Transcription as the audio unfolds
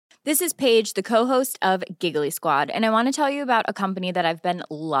This is Paige, the co-host of Giggly Squad, and I want to tell you about a company that I've been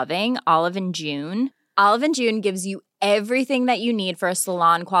loving, Olive & June. Olive & June gives you everything that you need for a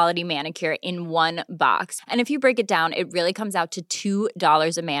salon-quality manicure in one box. And if you break it down, it really comes out to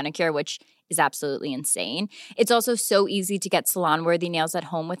 $2 a manicure, which is absolutely insane. It's also so easy to get salon-worthy nails at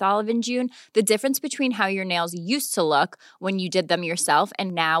home with Olive & June. The difference between how your nails used to look when you did them yourself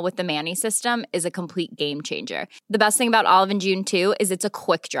and now with the Mani system is a complete game changer. The best thing about Olive & June, too, is it's a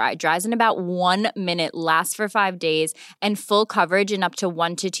quick dry. Dries in about 1 minute, lasts for 5 days, and full coverage in up to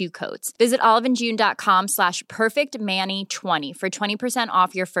 1 to 2 coats. Visit oliveandjune.com/perfectmani20 for 20%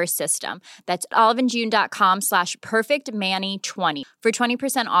 off your first system. That's oliveandjune.com/perfectmani20 for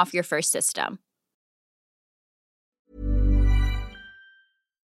 20% off your first system.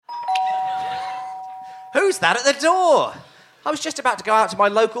 Who's that at the door? I was just about to go out to my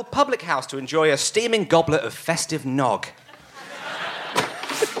local public house to enjoy a steaming goblet of festive nog.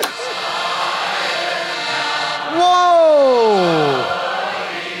 Whoa!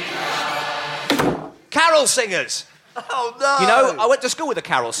 Carol singers! Oh, no! You know, I went to school with the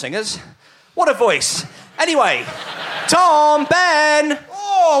carol singers. What a voice. Anyway, Tom, Ben...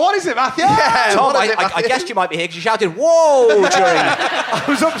 Oh, what is it, Matthew? Yeah, Tom, I guessed you might be here because you shouted, whoa, during... I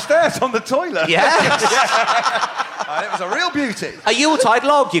was upstairs on the toilet. Yeah? And it was a real beauty. A Yuletide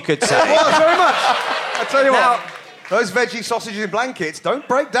log, you could say. It was very much. I tell you what, those veggie sausages and blankets don't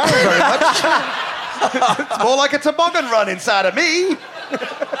break down very much. It's more like a toboggan run inside of me.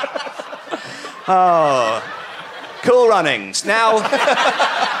 Oh, cool runnings. Now,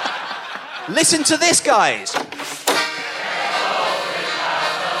 listen to this, guys.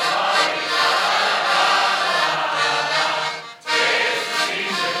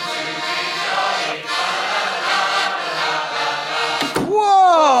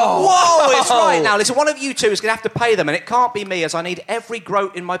 Whoa, it's right. Now, listen, one of you two is going to have to pay them, and it can't be me, as I need every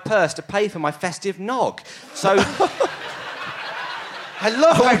groat in my purse to pay for my festive nog. So... I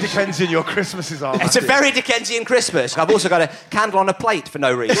love how Dickensian your Christmases are. It's a very Dickensian Christmas. I've also got a candle on a plate for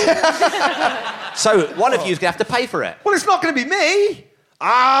no reason. So, one of you is going to have to pay for it. Well, it's not going to be me.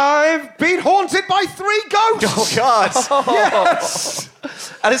 I've been haunted by 3 ghosts. Oh, God. Yes.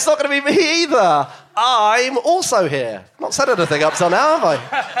 And it's not going to be me either. I'm also here. Not said anything up till now, have I?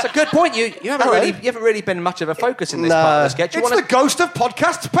 It's a good point. You haven't really been much of a focus in this part of the sketch. It's the ghost of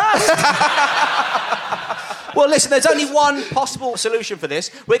podcasts past. Well, listen, there's only one possible solution for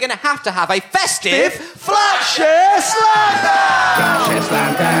this. We're going to have a festive Flatshare Slam-Down! Flatshare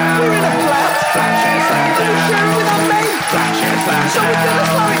Slam-Down. We're in a flat. Flatshare Slam-Down. You're sharing with me. Flatshare Slam-Down. So we're going to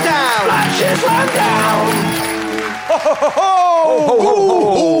slow it down. Flatshare Slam-Down. Ho, ho, ho, ho.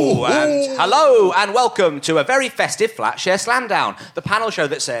 And hello and welcome to a very festive Flatshare Slamdown, the panel show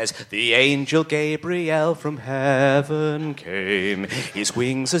that says, the angel Gabriel from heaven came, his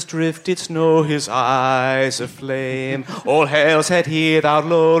wings as drifted snow, his eyes aflame. All hail, said he, thou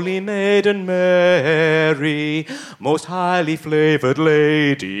lowly maiden Mary, most highly flavoured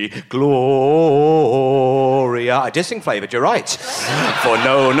lady Gloria. I did sing flavoured, you're right. For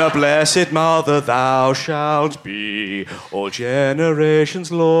known a blessed mother thou shalt be, all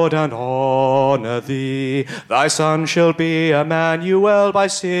generations, Lord, and honour thee. Thy son shall be Emmanuel, by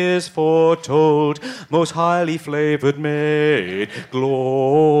seers foretold, most highly flavoured maid, Gloria.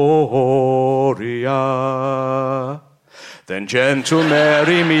 Then gentle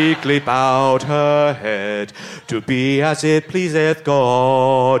Mary meekly bowed her head, to be as it pleaseth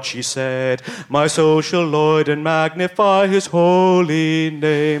God, she said. My soul shall laud and magnify his holy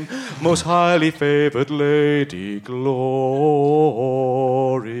name, most highly favoured Lady Gloria.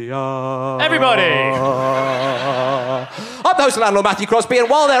 Everybody! I'm the host and landlord, Matthew Crosby, and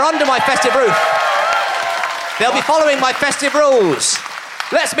while they're under my festive roof, they'll be following my festive rules.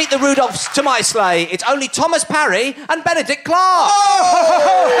 Let's meet the Rudolphs to my sleigh. It's only Thomas Parry and Benedict Clark.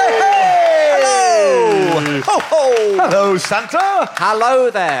 Oh, hey! Hello! Ho, ho! Hello, Santa. Hello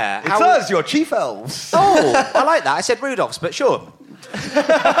there. It's us, your chief elves. Oh, I like that. I said Rudolphs, but sure.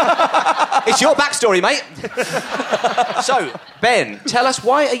 It's your backstory, mate. So, Ben, tell us,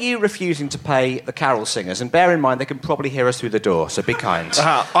 why are you refusing to pay the carol singers? And bear in mind, they can probably hear us through the door, so be kind.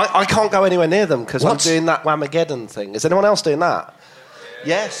 I can't go anywhere near them because I'm doing that Whamageddon thing. Is anyone else doing that?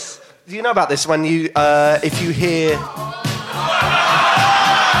 Yes. Do you know about this? When you, if you hear...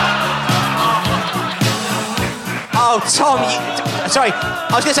 Oh, Tom, sorry.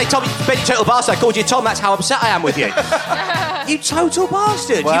 I was going to say, Tom, you total bastard. I called you Tom. That's how upset I am with you. You total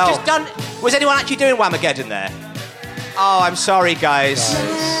bastard. Well, You've just done... Was anyone actually doing Whamageddon there? Oh, I'm sorry, guys.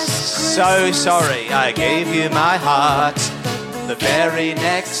 So sorry. I gave you my heart the very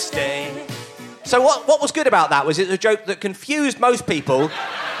next day. So what was good about that? Was it a joke that confused most people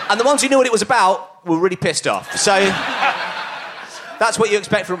And the ones who knew what it was about were really pissed off. So that's what you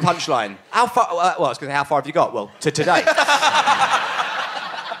expect from Punchline. How far? Well, I was going to say, how far have you got? Well, to today.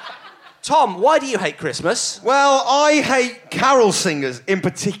 Tom, why do you hate Christmas? Well, I hate carol singers in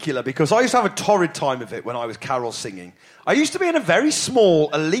particular because I used to have a torrid time of it when I was carol singing. I used to be in a very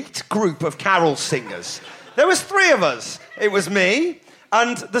small, elite group of carol singers. There was 3 of us. It was me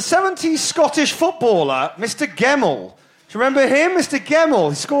and the 70s Scottish footballer, Mr. Gemmell. Do you remember him? Mr. Gemmell.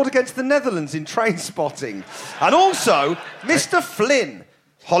 He scored against the Netherlands in Trainspotting. And also, Mr. Flynn,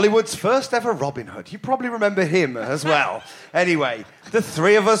 Hollywood's first ever Robin Hood. You probably remember him as well. Anyway, the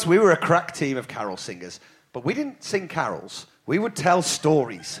 3 of us, we were a crack team of carol singers. But we didn't sing carols. We would tell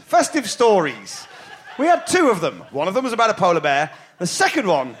stories. Festive stories. We had 2 of them. One of them was about a polar bear. The second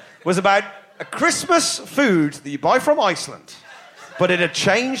one was about a Christmas food that you buy from Iceland. But it had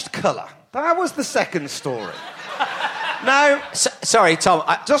changed colour. That was the second story. Now... sorry, Tom.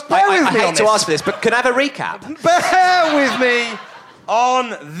 Just bear with me I hate on to this. ask for this, but can I have a recap? Bear with me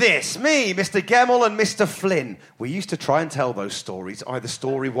on this. Me, Mr. Gemmell and Mr. Flynn. We used to try and tell those stories. Either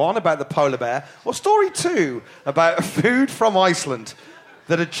story 1 about the polar bear or story 2 about a food from Iceland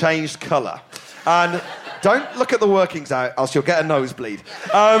that had changed colour. And don't look at the workings out, else you'll get a nosebleed.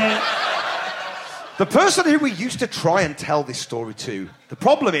 The person who we used to try and tell this story to, the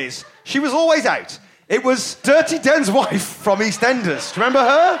problem is, she was always out. It was Dirty Den's wife from EastEnders. Do you remember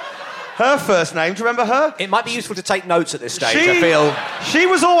her? Her first name, do you remember her? It might be useful to take notes at this stage, I feel. She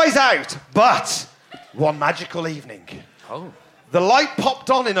was always out, but one magical evening, the light popped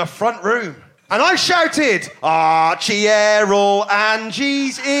on in her front room, and I shouted, Archie, Errol,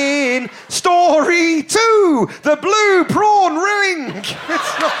 Angie's in story 2, the blue prawn ring.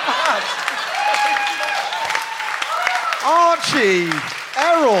 It's not bad. Archie,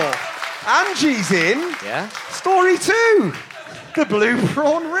 Errol, Angie's in. Yeah? Story 2, the blue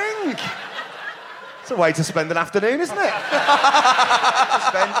prawn ring. It's a way to spend an afternoon, isn't it?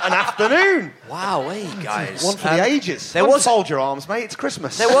 Spend an afternoon. Wow, hey, guys. One for the ages. There was... Unfold your arms, mate. It's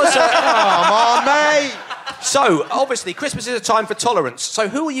Christmas. There was a... Come on, mate. So, obviously, Christmas is a time for tolerance. So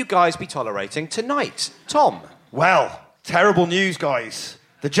who will you guys be tolerating tonight? Tom? Well, terrible news, guys.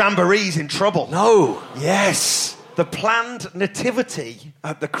 The Jamboree's in trouble. No. Yes. The planned nativity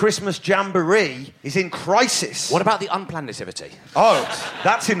at the Christmas Jamboree is in crisis. What about the unplanned nativity? Oh,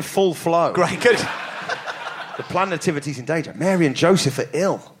 that's in full flow. Great, good. The planned nativity's in danger. Mary and Joseph are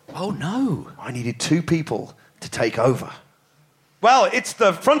ill. Oh, no. I needed 2 people to take over. Well, it's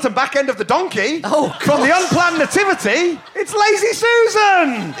the front and back end of the donkey. Oh, God. From the unplanned nativity, it's Lazy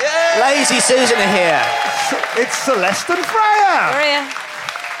Susan. Yeah. Lazy Susan are here. It's Celeste and Freya.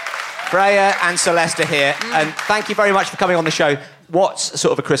 Freya and Celeste are here, and thank you very much for coming on the show. What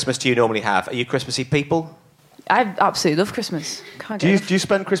sort of a Christmas do you normally have? Are you Christmassy people? I absolutely love Christmas. Do you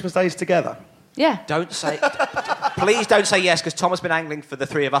spend Christmas days together? Yeah. Don't say... Please don't say yes, because Tom has been angling for the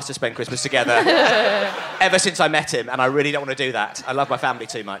 3 of us to spend Christmas together ever since I met him, and I really don't want to do that. I love my family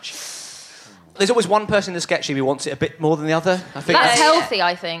too much. There's always one person in the sketch team who wants it a bit more than the other. I think That's healthy,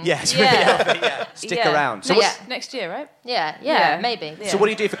 I think. Yeah, it's really healthy, yeah. Stick around. So Next year, right? Yeah, maybe. So what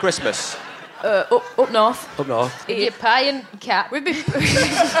do you do for Christmas? Up north. Up north? With your pie and cat. With me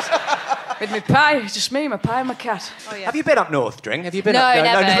pie. It's just me, my pie and my cat. Oh, yeah. Have you been up north, Dring? Have you been No, up?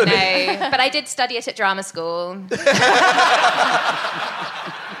 never. But I did study it at drama school.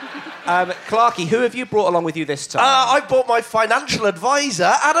 Clarky, who have you brought along with you this time? I brought my financial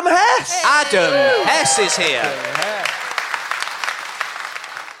advisor, Adam Hess. Adam Hess is here.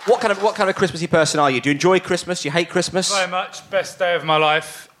 What kind of Christmassy person are you? Do you enjoy Christmas? Do you hate Christmas? Very much. Best day of my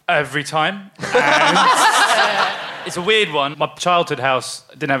life every time. And it's a weird one. My childhood house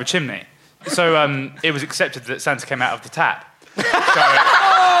didn't have a chimney. So it was accepted that Santa came out of the tap. So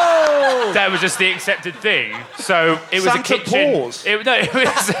that was just the accepted thing. So it was Santa a kitchen. Paws. It was... Very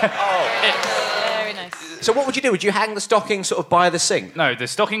nice. So what would you do? Would you hang the stocking sort of by the sink? No, the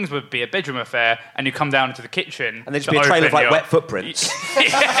stockings would be a bedroom affair, and you come down into the kitchen... And there'd be a trail of, like, wet footprints.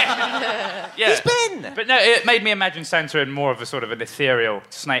 Yeah. He's been! But no, it made me imagine Santa in more of a sort of an ethereal,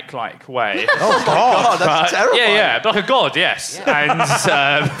 snake-like way. Oh, God. That's terrifying. Yeah, like a god, yes. Yeah. And...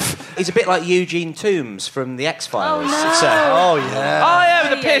 He's a bit like Eugene Toombs from The X-Files. Oh, no. It's, Oh, yeah. Oh, yeah,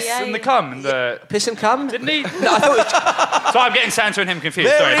 with the Yeah, piss yeah, and the yeah. cum and the... Piss and cum? Didn't he? No, I thought it was... So I'm getting Santa and him confused.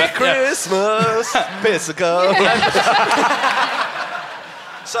 Merry Sorry, but, yeah. Christmas, Pissico.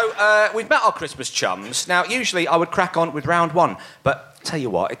 So, we've met our Christmas chums. Now, usually I would crack on with round 1, but tell you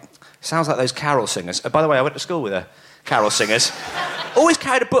what, it sounds like those carol singers. By the way, I went to school with carol singers. Always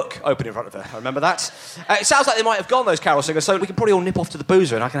carried a book open in front of her. I remember that. It sounds like they might have gone, those carol singers, so we can probably all nip off to the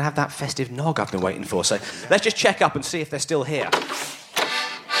boozer and I can have that festive nog I've been waiting for. So let's just check up and see if they're still here.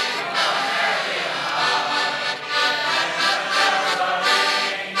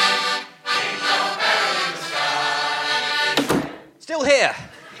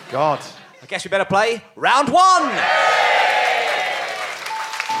 God. I guess we better play round one.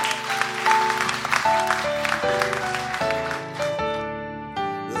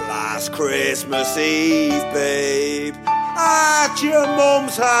 Last Christmas Eve, babe, at your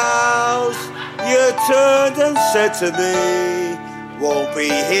mum's house, you turned and said to me, won't be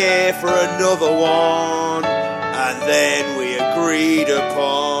here for another one. And then we agreed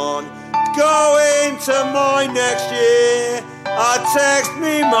upon going to mine next year. I text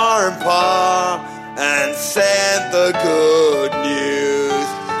me ma and pa and sent the good news.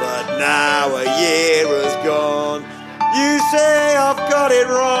 But now a year has gone. You say I've got it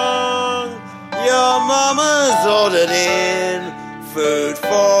wrong. Your mama's ordered in food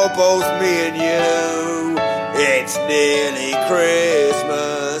for both me and you. It's nearly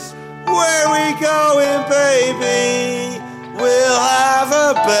Christmas. Where we going, baby? We'll have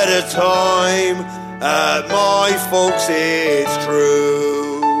a better time at my folks', it's true.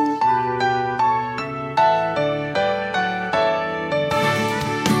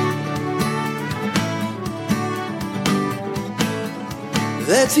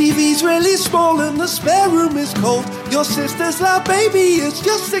 Their TV's really small and the spare room is cold. Your sister's loud baby is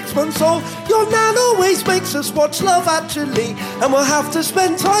just 6 months old. Your nan always makes us watch Love Actually, and we'll have to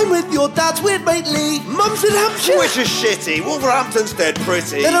spend time with your dad's weird mate Lee. Mum's in Hampshire, Which is shitty, Wolverhampton's dead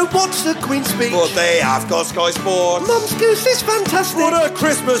pretty. they don't watch the Queen's speech, But they have got Sky Sports. Mum's goose is fantastic. But a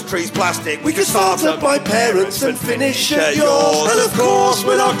Christmas tree's plastic. We can start at my parents and finish at yours. And of course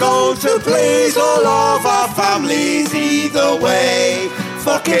we're not going to please all of our families either way.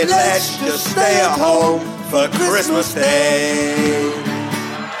 Fuck it, let's just stay at home for Christmas Day.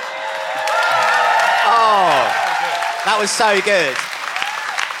 Oh, that was so good.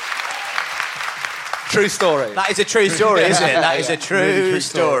 True story. That is a true story, isn't it? That is a true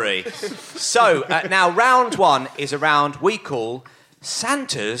story. So, now round one is a round we call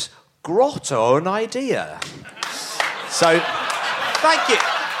Santa's Grotto idea. So, thank you.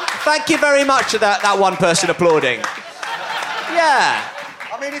 Thank you very much to that one person applauding. Yeah.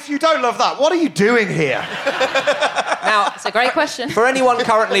 I mean, if you don't love that, what are you doing here? Now, It's a great question. for anyone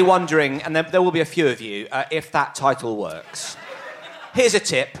currently wondering, and there will be a few of you, if that title works, here's a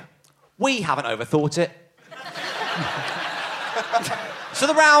tip. We haven't overthought it. So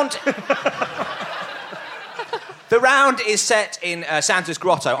the round is set in Santa's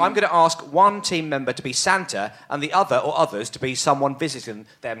grotto. I'm going to ask one team member to be Santa and the other or others to be someone visiting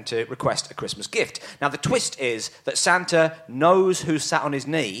them to request a Christmas gift. Now, the twist is that Santa knows who's sat on his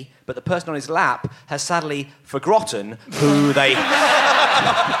knee, but the person on his lap has sadly forgotten who they...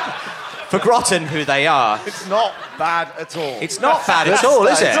 forgotten who they are. It's not bad at all. It's not bad at all,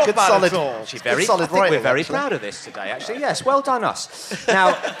 is it? It's not Good bad solid- at all. Actually, Good solid I think we're writing, very actually. proud of this today, actually. Yes, well done us.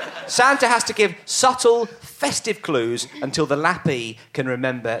 Now, Santa has to give subtle, festive clues until the lappy can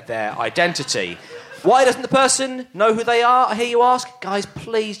remember their identity. Why doesn't the person know who they are, I hear you ask? Guys,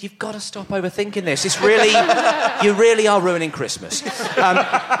 please, you've got to stop overthinking this. It's really... you really are ruining Christmas.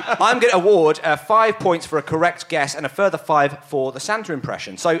 I'm going to award 5 points for a correct guess and a further 5 for the Santa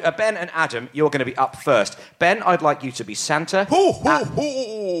impression. So, Ben and Adam, you're going to be up first. Ben, I'd like you to be Santa. Oh,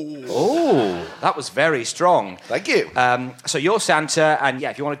 that was very strong. Thank you. So you're Santa, and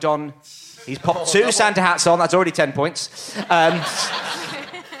yeah, if you want to don... He's popped 2 Santa hats on, that's already 10 points.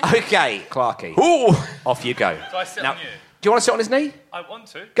 OK, Clarky. Off you go. Do I sit Now, on you? do you want to sit on his knee? I want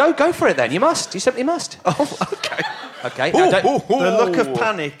to. Go for it then, you must. You simply must. Oh, okay. OK, now don't... The look of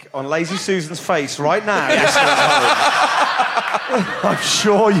panic on Lazy Susan's face right now. I'm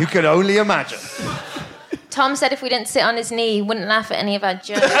sure you can only imagine. Tom said if we didn't sit on his knee, he wouldn't laugh at any of our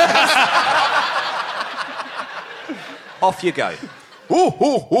jokes. Off you go.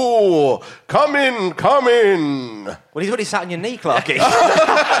 Come in, come in. Well, he's already sat on your knee, Clarky.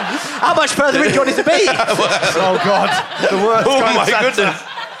 How much further in do you want it to be? Oh, God. The worst Oh, kind my of Santa. goodness.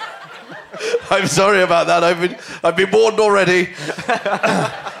 I'm sorry about that. I've been warned already.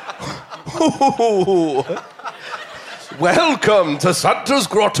 Welcome to Santa's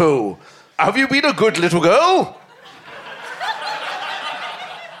Grotto. Have you been a good little girl?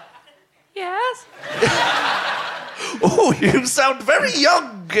 Yes. Oh, you sound very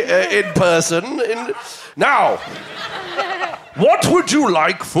young in person. Now, what would you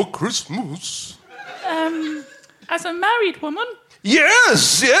like for Christmas? As a married woman,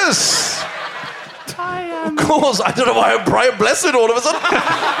 Yes, yes. I Of course. I don't know why I'm Brian Blessed all of a sudden.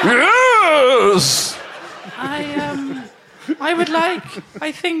 Yes. I would like,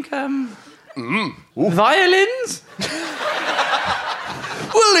 I think, violins.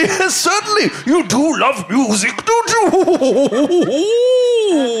 Well, yes, certainly. You do love music, don't you?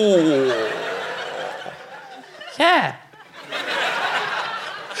 Yeah.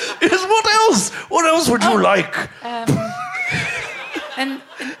 Yes, what else? What else would you like?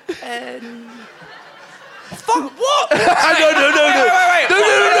 Fuck, what? No. Wait.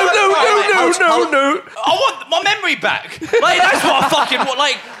 No. I want my memory back. Like, that's what I fucking want.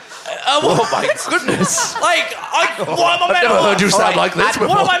 Like, Oh my goodness. like, what am I meant to never heard ask? you sound like this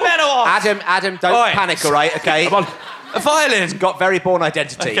What am I meant to ask? Adam, don't All right. panic, all right? Okay. Come on. A violin. Got very born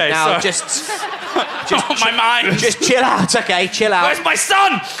identity. Okay, now, sorry. just Oh, my mind. just chill out, okay? Chill out. Where's my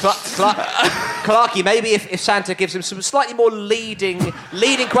son? Clarky, maybe if Santa gives him some slightly more leading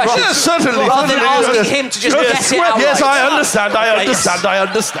questions. Yes, certainly. Rather than certainly. asking him to just guess it outright. Yes, I understand. Okay, yes. I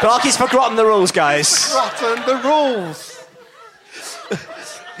understand. Clarky's forgotten the rules, guys. Forgotten the rules.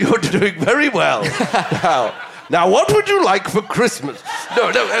 You're doing very well. Now, what would you like for Christmas? No.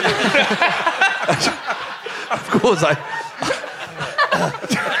 Of course,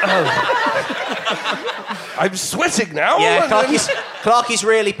 I'm sweating now. Yeah, Clarky's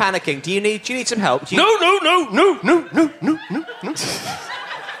really panicking. Do you need some help? No.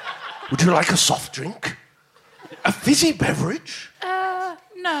 Would you like a soft drink? A fizzy beverage? No.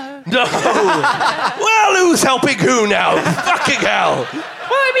 No. Well, who's helping who now? Fucking hell. Well,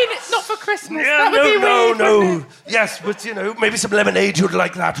 I mean, it's not for Christmas. That would be weird. No. Yes, but maybe some lemonade. You'd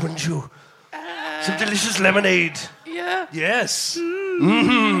like that, wouldn't you? Some delicious lemonade. Yeah. Yes.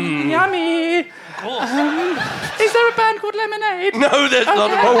 Yummy. Is there a band called Lemonade? No, there's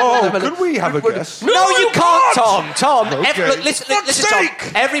not. Oh, Could we have a guess? No, you can't, Tom. Tom, Okay. look, listen, Tom.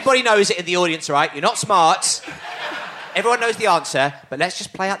 sake. Everybody knows it in the audience, all right? You're not smart. Everyone knows the answer, but let's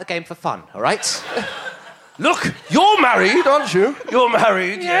just play out the game for fun, all right? Look, you're married, aren't you? You're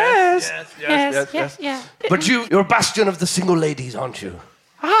married. Yes. Yes. But you're a bastion of the single ladies, aren't you?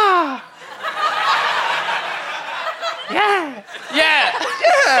 Ah. Yeah. Yeah.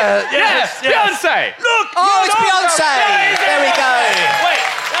 Yes. Beyonce. Look, Oh, it's Beyonce! There we go. Wait.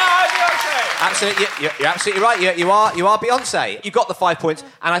 Beyonce. Absolutely, you're absolutely right. You are Beyonce. You got the 5 points,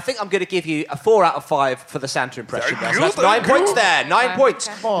 and I think I'm going to give you a 4 out of 5 for the Santa impression. Thank there. So you, that's 9 thank points you. there. 9 points.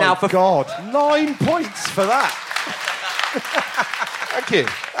 Oh, Now for God. 9 points for that. Thank you.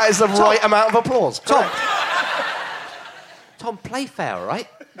 That is the right amount of applause. Tom, play fair, all right?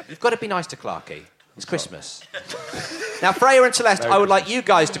 You've got to be nice to Clarky. It's Christmas. Now, Freya and Celeste, I would like you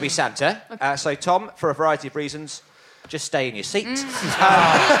guys to be Santa. So, Tom, for a variety of reasons, just stay in your seat.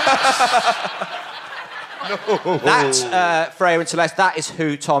 That, Freya and Celeste, that is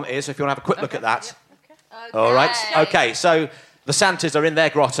who Tom is, if you want to have a quick look at that. All right. Okay, so the Santas are in their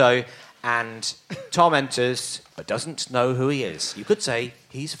grotto, and Tom enters, but doesn't know who he is. You could say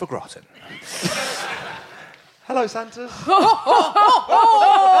he's forgotten. Hello, Santa.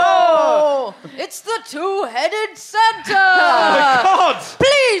 Oh, it's the two-headed Santa. Oh, God.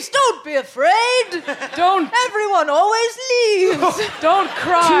 Please don't be afraid. Don't. Everyone always leaves. Don't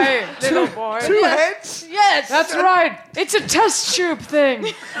cry, little boy. Two heads? Yes. That's right. It's a test tube thing.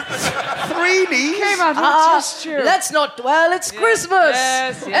 3 knees? Came out of a test tube. Let's not dwell. It's Christmas.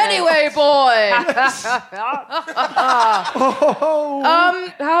 Yes. Anyway, boy.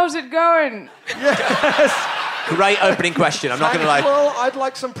 How's it going? Great opening question, I'm not going to lie. Well, I'd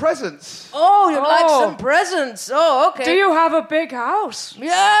like some presents. Oh, you'd like Oh. some presents? Oh, okay. Do you have a big house? Yes.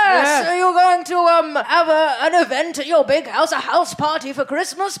 Yeah. Are you going to have an event at your big house, a house party for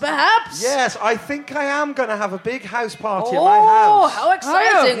Christmas, perhaps? Yes, I think I am going to have a big house party at Oh, my house. how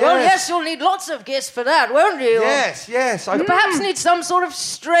exciting. Yes. Well, yes, you'll need lots of gifts for that, won't you? Yes. I You perhaps need some sort of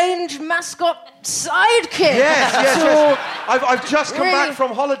strange mascot sidekick. Yes. I've just come Really? back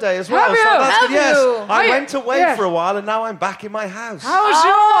from holiday as well. Have you? So that's Have good. Yes, you? I went away Yeah. for a while and now I'm back in my house. How's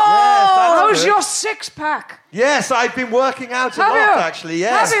Yes, that's your good. six-pack? Yes, I've been working out a Have lot, you? actually.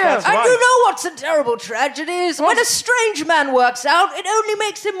 Yes, Have you? that's And right. you know what's a terrible tragedy is? When a strange man works out, it only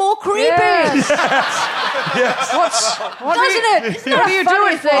makes him more creepy. What Doesn't it? Isn't that are you a funny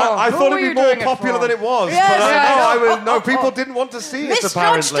doing for? thing? I Who thought were it'd you be more doing it popular for? than it was, Yes, but yeah, no, people didn't want to see it, Misjudged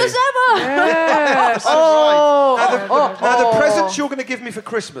apparently. as ever. Yes. Oh. Now, the presents you're going to give me for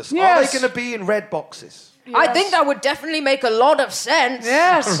Christmas, are Yes. they going to be in red boxes? I think that would definitely make a lot of sense.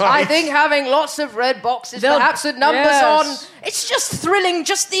 Yes. I think having lots of red boxes, They'll- perhaps with numbers yes. on, it's just thrilling,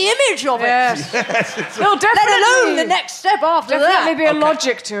 just the image of it. Yes. They'll Let definitely, alone the next step after definitely that. be a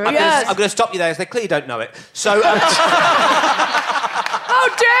logic to it. I'm going to stop you there, as they clearly don't know it. So, How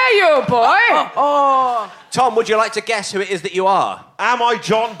dare you, boy? Tom, would you like to guess who it is that you are? Am I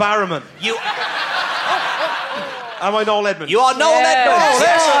John Barrowman? You Am I Noel Edmonds? are Noel Edmonds.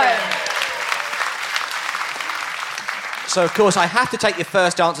 Yes. So, of course, I have to take your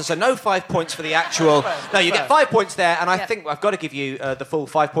first answer, so no 5 points for the actual... No, you get 5 points there, and I think I've got to give you the full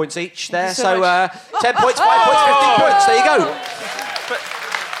 5 points each there. So, 10 points, 5 points, 15 points. There you go.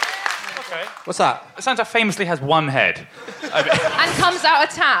 Okay. What's that? Santa famously has one head. And comes out a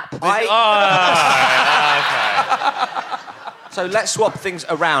tap. So let's swap things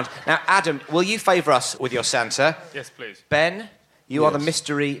around. Now, Adam, will you favour us with your Santa? Yes, please. Ben, you are the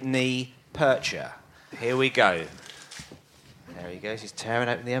mystery knee percher. Here we go. There he goes. He's tearing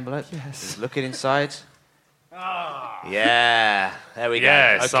open the envelope. Yes. He's looking inside. Yeah. There we go.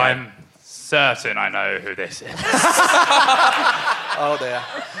 Yes, Okay. I'm certain I know who this is. Oh, dear.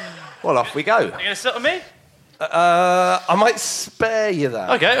 Well, off we go. Are you going to sit on me? I might spare you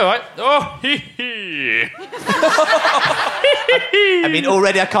that. Okay, all right. Oh, hee hee. I mean,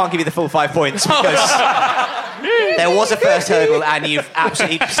 already I can't give you the full 5 points because there was a first hurdle and you've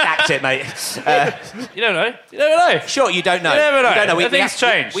absolutely stacked it, mate. You don't know. You never know. Sure, you don't know. You never know. You don't know. Things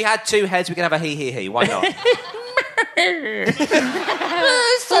change. We had 2 heads. We can have a he. Why not?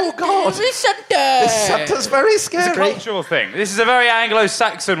 Oh, God. This Santa's very scary. It's a cultural thing. This is a very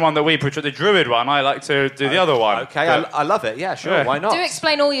Anglo-Saxon one that we portray. The Druid one. I like to do the other one. Okay, I love it. Yeah, sure. Yeah. Why not? Do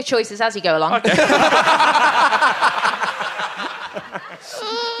explain all your choices as you go along. Okay.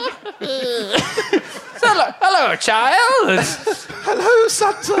 Hello, child. Hello,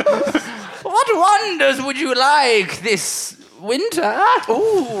 Santa. What wonders would you like this winter?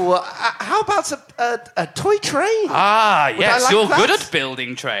 Ooh, how about a toy train? Ah, yes, like you're that? good at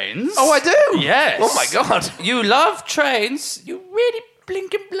building trains. Oh, I do? Yes. Oh, my God. You love trains. You really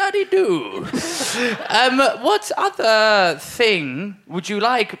blinking bloody do. What other thing would you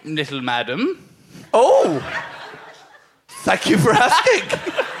like, little madam? Oh, thank you for asking.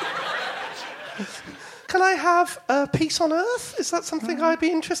 Can I have peace on Earth? Is that something I'd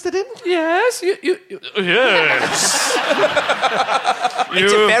be interested in? Yes, yes.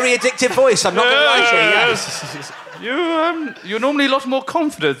 It's a very addictive voice. I'm not going to lie to you. Yeah. You're normally a lot more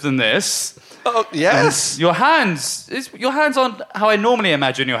confident than this. Oh, yes. Your hands aren't how I normally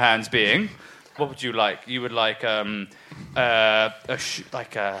imagine your hands being. What would you like? You would like what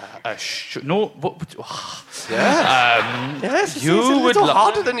would you, Yes, you it's a would little li-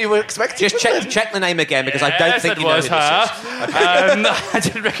 harder than you were expecting. Just check the name again because I don't think you know who this is. I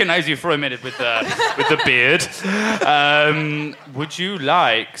didn't recognise you for a minute with the beard. Would you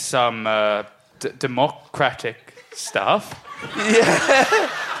like some democratic stuff? Yeah.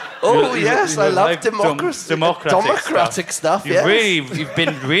 Oh, yes, I love democratic stuff, yes. You've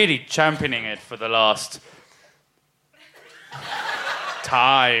been really championing it for the last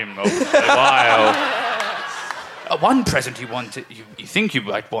time of a while. One present you think you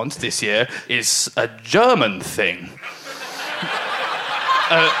might want this year is a German thing.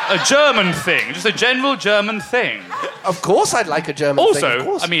 A German thing, just a general German thing. Of course I'd like a German thing, of Also,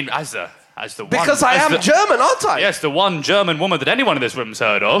 course. I mean, as the one... Because I am German, aren't I? Yes, the one German woman that anyone in this room's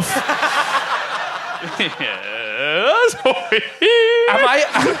heard of. Yes.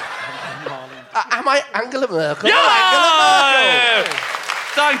 Am I Angela Merkel? Yeah! Angela Merkel!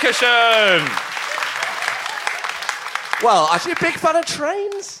 Dankeschön! Well, Are you a big fan of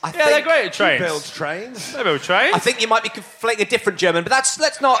trains? They're great at trains. Builds trains. They build trains. I think you might be conflating a different German, but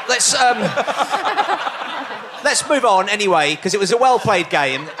let's move on anyway, because it was a well-played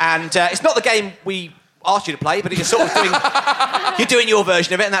game, and it's not the game we asked you to play, but you're sort of doing your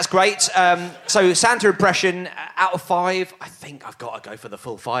version of it, and that's great. So Santa impression out of 5, I think I've got to go for the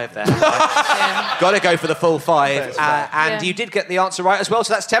full 5 there. Got to go for the full 5, and you did get the answer right as well.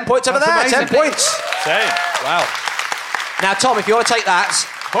 So that's 10 points over there. amazing. 10 points. Wow. Now, Tom, if you want to take that.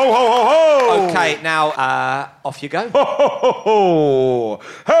 Ho, ho, ho, ho! Okay, now off you go. Ho, ho, ho, ho.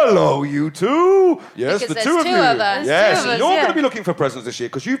 Hello, you two. Yes, Because the there's two of two you. of us. Yes, Two of us, you're yeah. going to be looking for presents this year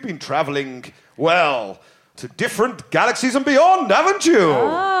because you've been travelling, well, to different galaxies and beyond, haven't you?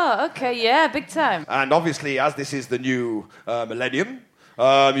 Oh, okay, yeah, big time. And obviously, as this is the new millennium,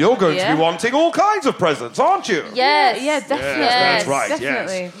 you're going to Yeah. be wanting all kinds of presents, aren't you? Yes. Yeah, definitely. that's right, yes.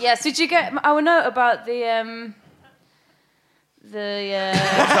 Definitely. Yes. Did you get our note about the Were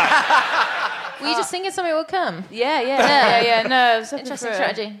you just thinking something will come? yeah. No, something Interesting for-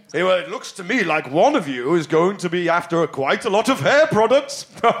 strategy. Hey, well, it looks to me like one of you is going to be after quite a lot of hair products.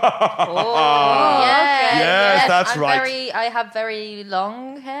 Yes, that's I'm right. I have very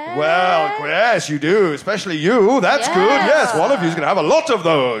long hair. Well, yes, you do, especially you. That's Yeah. good. Yes, one of you's going to have a lot of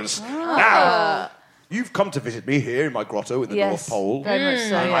those. Now, you've come to visit me here in my grotto in the North Yes, Pole. very much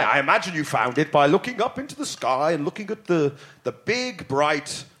so. And Yeah. I imagine you found it by looking up into the sky and looking at the big,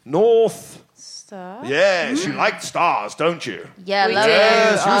 bright north. Star. Yes, you like stars, don't you? Yeah, We love do. it.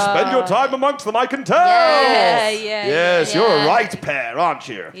 Yes, you spend your time amongst them, I can tell. Yeah. Yes, you're a yeah. right pair, aren't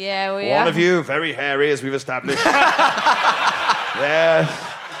you? Yeah, we One are. of you, very hairy, as we've established. Yes.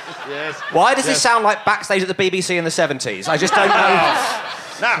 Yes. Why does this sound like backstage at the BBC in the 70s? I just don't know.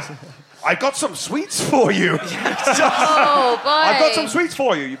 Now, I got some sweets for you. Oh, boy. I've got some sweets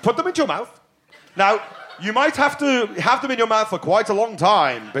for you. You put them into your mouth. Now, you might have to have them in your mouth for quite a long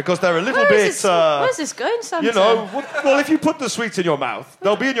time because they're a little bit... Where's this going, Santa? You know, well, if you put the sweets in your mouth,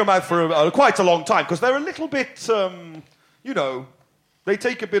 they'll be in your mouth for quite a long time because they're a little bit, you know... They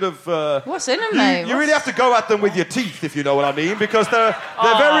take a bit of... What's in them, mate? You really have to go at them with your teeth, if you know what I mean, because they're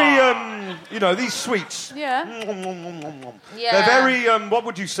very, you know, these sweets. Yeah. Yeah. They're very, what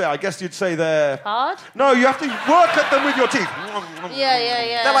would you say? I guess you'd say they're... Hard? No, you have to work at them with your teeth.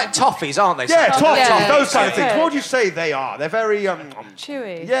 Yeah. They're like toffees, aren't they? Yeah, toffees, Yeah. those kind of things. Okay. What would you say they are? They're very,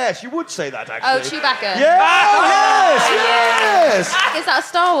 Chewy. Yes, you would say that, Oh, actually. Chewbacca. Yeah, yes. Is that a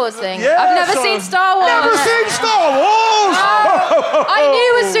Star Wars thing? Yeah, I've never so- seen Star Wars. Never seen Star Wars! I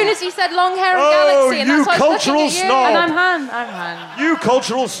knew as soon as you said long hair and Oh, galaxy, and you that's why I was looking cultural at you. snob. And I'm Han. You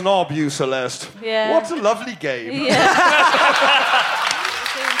cultural snob, you, Celeste. Yeah. What a lovely game.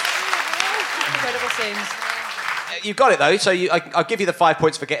 Incredible scenes. You got it, though, so I'll give you the 5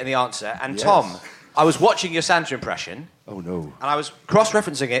 points for getting the answer. And, Yes. Tom, I was watching your Santa impression, Oh, no. and I was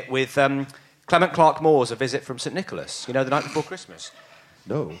cross-referencing it with Clement Clarke Moore's A Visit from St. Nicholas, you know, The Night Before Christmas.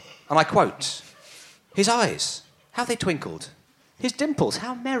 No. And I quote, his eyes, how they twinkled. His dimples,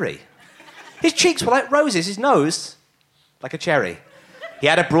 how merry. His cheeks were like roses, his nose, like a cherry. He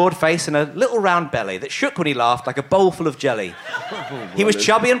had a broad face and a little round belly that shook when he laughed like a bowl full of jelly. He was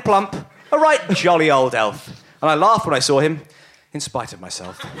chubby and plump, a right jolly old elf. And I laughed when I saw him, in spite of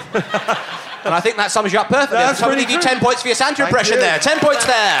myself. And I think that sums you up perfectly. That's I'm going to pretty give you good. 10 points for your Santa Thank impression you. there. 10 points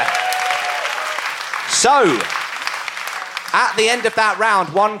there. So, at the end of that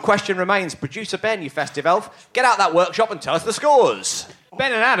round, one question remains. Producer Ben, you festive elf, get out that workshop and tell us the scores.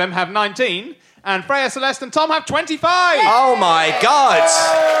 Ben and Adam have 19, and Freya, Celeste, and Tom have 25. Oh my God!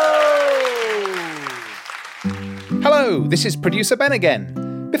 Hello, this is producer Ben again.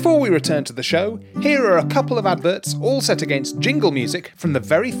 Before we return to the show, here are a couple of adverts all set against jingle music from the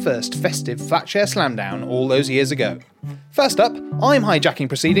very first festive Flatshare Slamdown all those years ago. First up, I'm hijacking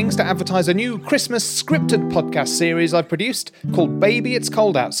proceedings to advertise a new Christmas scripted podcast series I've produced called Baby It's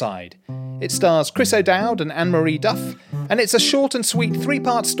Cold Outside. It stars Chris O'Dowd and Anne-Marie Duff, and it's a short and sweet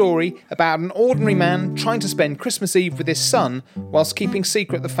 3-part story about an ordinary man trying to spend Christmas Eve with his son whilst keeping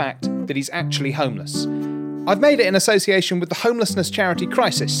secret the fact that he's actually homeless. I've made it in association with the homelessness charity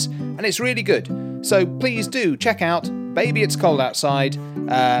Crisis, and it's really good. So please do check out Baby It's Cold Outside,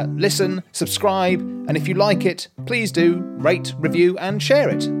 listen, subscribe, and if you like it, please do rate, review, and share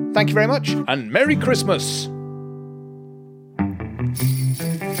it. Thank you very much, and Merry Christmas!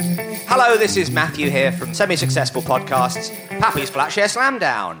 Hello, this is Matthew here from semi-successful podcasts, Pappy's Flatshare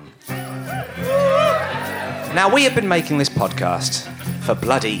Slamdown. Now, we have been making this podcast for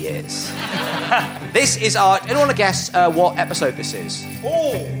bloody years. This is our... Anyone want to guess what episode this is?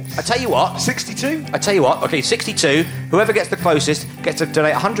 Oh! I tell you what. 62? I tell you what. Okay, 62. Whoever gets the closest gets to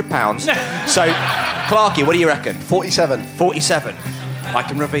donate £100. So, Clarky, what do you reckon? 47. 47. I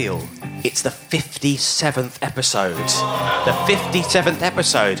can reveal it's the 57th episode. The 57th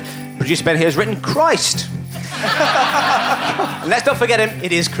episode. Producer Ben here has written Christ. And let's not forget him,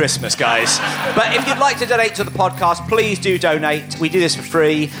 it is Christmas, guys. But if you'd like to donate to the podcast, please do donate. We do this for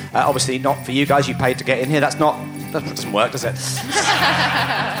free. Obviously not for you guys, you paid to get in here. That doesn't work, does it?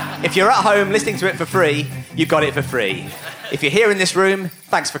 If you're at home listening to it for free, you got it for free. If you're here in this room,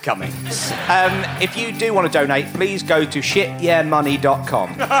 thanks for coming. If you do want to donate, please go to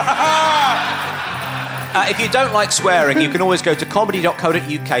shityeahmoney.com. If you don't like swearing, you can always go to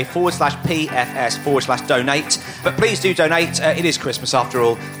comedy.co.uk/PFS/donate. But please do donate. It is Christmas after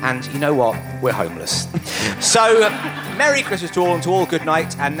all. And you know what? We're homeless. So, Merry Christmas to all and to all good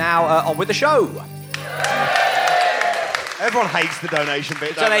night. And now, on with the show. Everyone hates the donation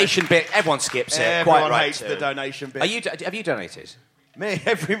bit. don't Donation bit, everyone skips it. Everyone Quite right hates too. the donation bit. Have you donated? Me,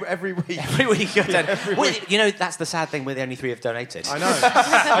 every week. Every week you're donating. Every Well, week. you know, that's the sad thing, we're the only three who've donated. I know.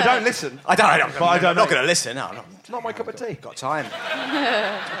 I don't listen. I'm not donate. going to listen. No, no. It's not my cup of tea. Got time.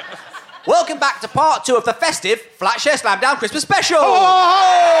 Welcome back to part 2 of the festive Flatshare Slamdown Christmas special.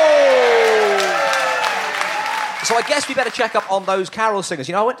 So I guess we better check up on those carol singers.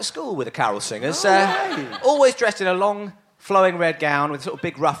 You know, I went to school with the carol singers. Always dressed in a long, flowing red gown with a sort of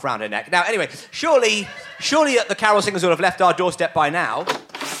big ruff round her neck. Now, anyway, surely the carol singers will have left our doorstep by now.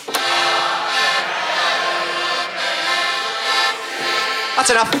 That's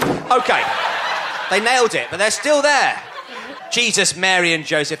enough. Okay. They nailed it, but they're still there. Jesus, Mary and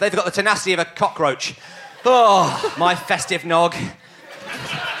Joseph, they've got the tenacity of a cockroach. Oh, my festive nog.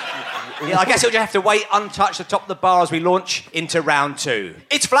 Yeah, I guess you'll just have to wait untouched at the top of the bar as we launch into round 2.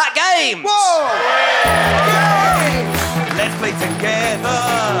 It's Flat Games! Whoa! Let's play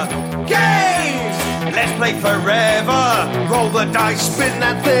together. Let's play forever. Roll the dice, spin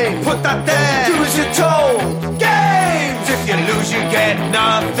that thing, put that there. Do as you're told. Games! If you lose, you get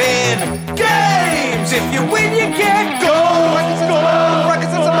nothing. Games! If you win, you get gold. Brackets and some more,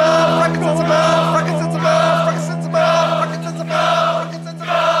 brackets and some more, brackets and some more, brackets and some more, brackets and some more, brackets and some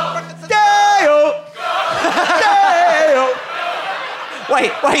more, brackets and some more. Wait,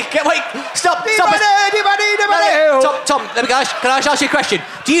 stop. Tom, can I ask you a question?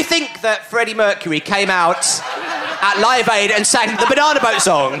 Do you think that Freddie Mercury came out at Live Aid and sang the Banana Boat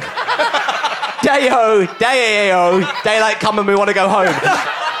song? Day-o, day-o, daylight come and we want to go home.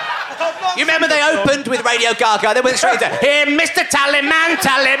 You remember they opened with Radio Gaga, they went straight to Here, Mr. Tallyman,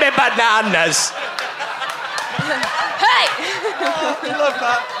 tally me bananas. Hey! I love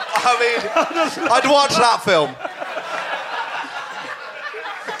that. I mean, I'd watch that film.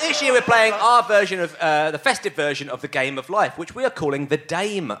 This year we're playing our version of the festive version of the Game of Life, which we are calling the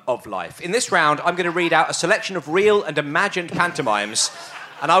Dame of Life. In this round, I'm going to read out a selection of real and imagined pantomimes,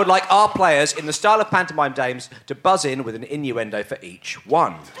 and I would like our players, in the style of pantomime dames, to buzz in with an innuendo for each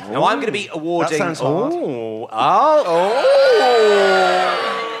one. Ooh. Now, I'm going to be awarding... That sounds hard.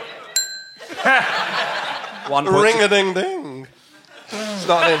 One point. Ring-a-ding-ding. It's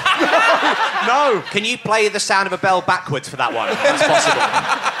not in. No. Can you play the sound of a bell backwards for that one? That's possible.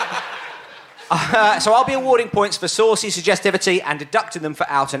 So I'll be awarding points for saucy suggestivity and deducting them for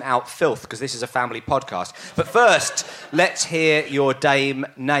out-and-out filth, because this is a family podcast. But first, let's hear your dame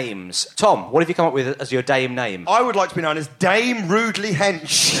names. Tom, what have you come up with as your dame name? I would like to be known as Dame Rudely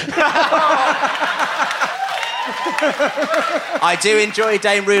Hench. I do enjoy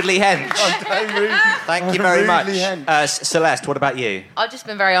Dame Rudely Hench. Thank you very much. Celeste, what about you? I've just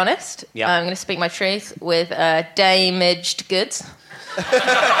been very honest. Yeah. I'm going to speak my truth with damaged goods.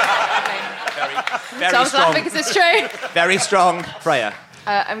 Very Tom's strong. laughing because it's true. Very strong. Freya.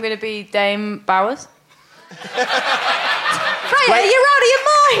 I'm going to be Dame Bowers. Freya, you're out of your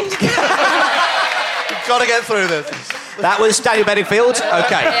mind. You've got to get through this. That was Daniel Bedingfield.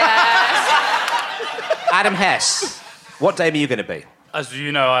 Okay. Yes. Adam Hess, what dame are you going to be? As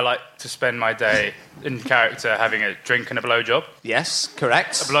you know, I like to spend my day in character having a drink and a blowjob. Yes,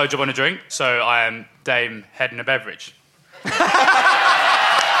 correct. A blowjob and a drink. So I am Dame Head and a Beverage.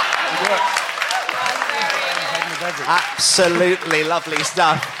 Absolutely lovely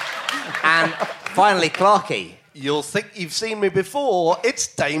stuff. And finally, Clarky. You'll think you've seen me before. It's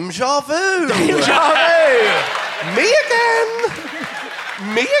Dame Jarvu. Dame Jarvu. Me again.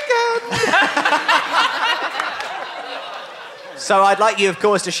 Me again. So I'd like you, of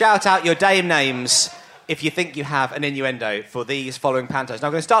course, to shout out your dame names if you think you have an innuendo for these following pantos. Now,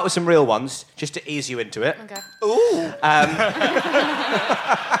 I'm going to start with some real ones, just to ease you into it. Okay. Ooh.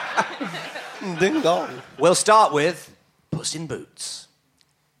 Ding dong. We'll start with Puss in Boots.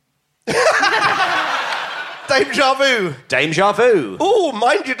 Dame Jarvu. Dame Jarvu. Ooh,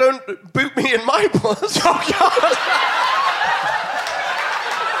 mind you don't boot me in my puss. Oh, God.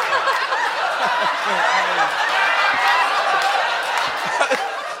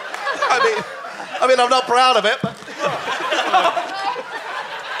 I mean, I'm not proud of it, but...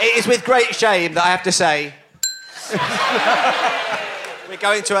 It is with great shame that I have to say we're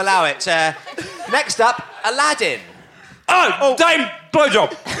going to allow it. Next up, Aladdin. Oh, Dame Blowjob.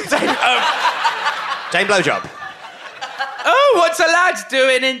 Dame Blowjob. Oh, what's Aladdin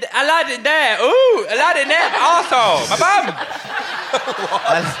doing in Aladdin there? Ooh, Aladdin there, arsehole, my bum.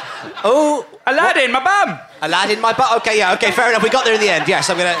 Aladdin, my bum. Aladdin, my butt. Okay, yeah, okay, fair enough. We got there in the end.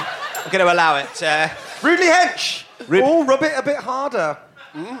 Yes, I'm going to allow it. Rudely Hench. Oh, rub it a bit harder.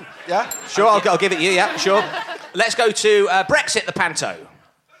 Yeah, sure. I'll give it you. Yeah, sure. Let's go to Brexit the Panto.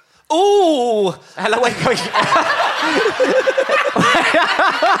 Ooh, hello. Wait.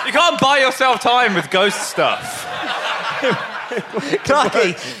 You can't buy yourself time with ghost stuff.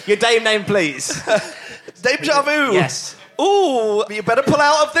 Clarky, your dame name, please. Dame Jarvu. Yes. Ooh, you better pull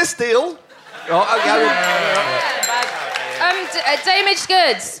out of this deal. Damaged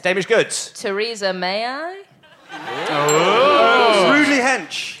goods. Damaged goods. Theresa, may I? Oh. Rudely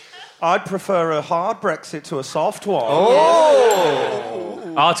Hench. I'd prefer a hard Brexit to a soft one.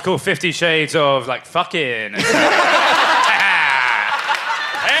 Oh. Article 50 Shades of, like, fucking. I'm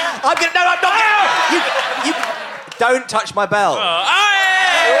not. You don't touch my bell.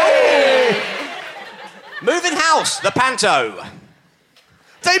 Moving house, the Panto.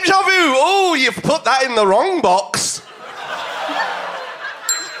 Dame Jarvu. Oh, you've put that in the wrong box.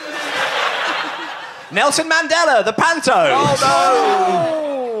 Nelson Mandela, the Panto. Oh,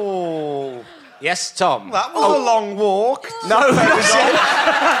 no. Yes, Tom. That was a long walk. No.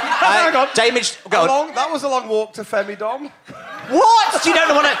 Hang on. Damaged. Go on. That was a long walk to Femidom. What? You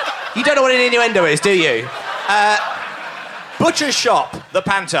don't want to... You don't know what an innuendo is, do you? Butcher's Shop, the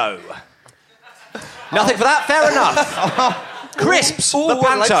Panto. Nothing for that? Fair enough. Crisps, the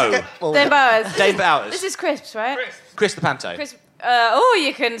Panto. Dave Bowers. Dave Bowers. This is Crisps, right? Chris the Panto. Crisp.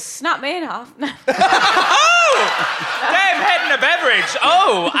 You can snap me in half. Damn, heading a beverage.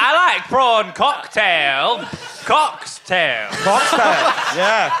 Oh, I like prawn cocktail. Cocktail.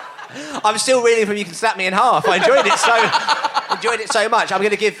 Yeah. I'm still reeling from You Can Snap Me in Half. I enjoyed it so much. I'm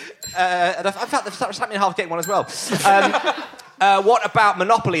going to give... in fact, the Snap Me in Half getting one as well. What about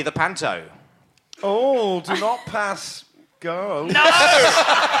Monopoly, the Panto? Oh, do not pass go. No!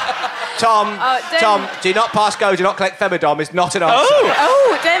 Tom, do not pass go, do not collect Femidom is not an answer.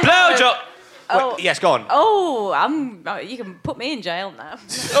 Dan Blowjob. Yes, go on. You can put me in jail now.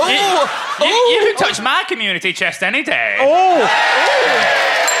 You can touch my community chest any day.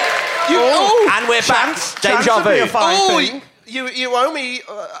 And we're back. James Jarvie. You owe me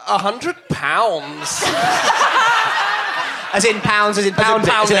 £100. As in pounds, as in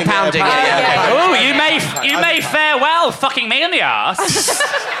pounding. As in pounding. Oh, you may fare well fucking me in the arse.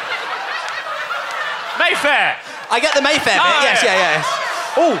 Mayfair. I get the Mayfair bit. Yes, yeah.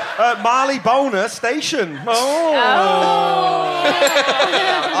 Oh, Marley Boner Station.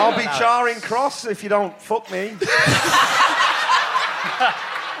 I'll be Charing Cross if you don't fuck me.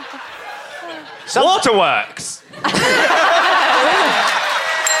 Waterworks.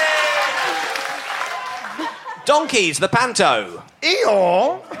 Donkeys, the Panto.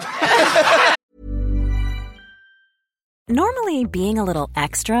 Eeyore. Normally, being a little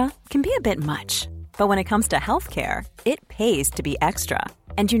extra can be a bit much. But when it comes to healthcare, it pays to be extra.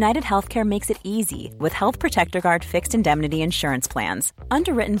 And United Healthcare makes it easy with Health Protector Guard fixed indemnity insurance plans.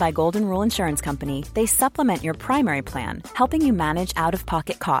 Underwritten by Golden Rule Insurance Company, they supplement your primary plan, helping you manage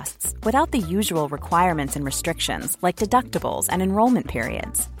out-of-pocket costs without the usual requirements and restrictions like deductibles and enrollment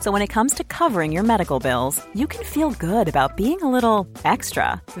periods. So when it comes to covering your medical bills, you can feel good about being a little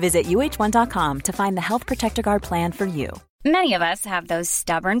extra. Visit UH1.com to find the Health Protector Guard plan for you. Many of us have those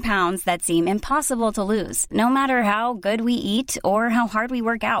stubborn pounds that seem impossible to lose, no matter how good we eat or how hard we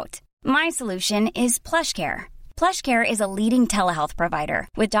work out. My solution is PlushCare. PlushCare is a leading telehealth provider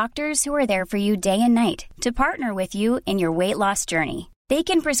with doctors who are there for you day and night to partner with you in your weight loss journey. They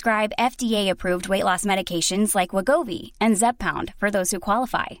can prescribe FDA-approved weight loss medications like Wegovy and Zepbound for those who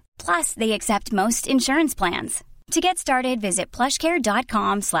qualify. Plus, they accept most insurance plans. To get started, visit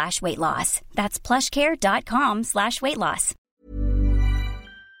plushcare.com/weightloss. That's plushcare.com/weightloss.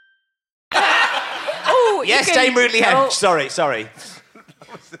 Yes, Dame Rudely Hench. Sorry.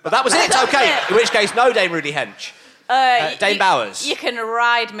 But that was it. Okay. In which case, no Dame Rudely Hench. Dame Bowers. You can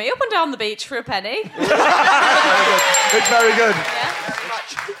ride me up and down the beach for a penny. It's very good. Yeah.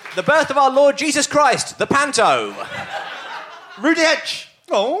 The birth of our Lord Jesus Christ, the Panto. Rudely Hench.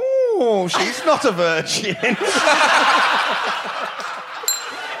 Oh, she's not a virgin.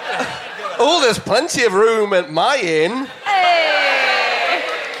 There's plenty of room at my inn. Hey.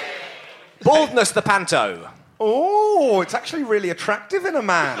 Baldness, the Panto. Oh, it's actually really attractive in a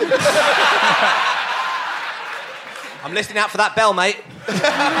man. I'm listening out for that bell, mate.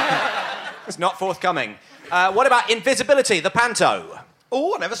 It's not forthcoming. What about invisibility, the Panto?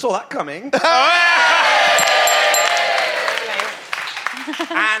 Oh, I never saw that coming.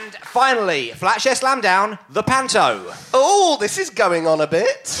 And finally, Flatshare Slamdown, the Panto. Oh, this is going on a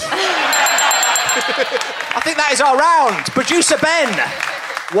bit. I think that is our round. Producer Ben,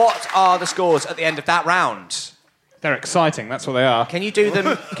 what are the scores at the end of that round? They're exciting, that's what they are. Can you do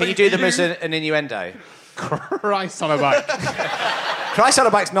them as an innuendo? Christ on a bike. Christ on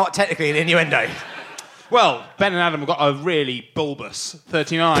a bike's not technically an innuendo. Well, Ben and Adam have got a really bulbous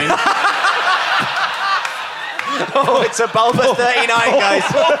 39. Oh, it's a bulbous 39, guys.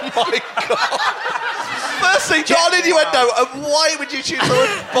 Oh, my God. First thing, not an innuendo, and why would you choose the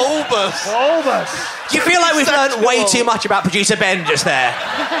word bulbous? Bulbous. Do you feel like we've learned way too much about producer Ben just there?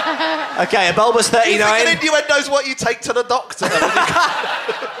 Okay, a bulbous 39. Do you think an innuendo's what you take to the doctor?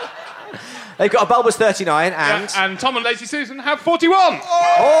 They've got a bulbous 39 and... Yeah, and Tom and Lazy Susan have 41.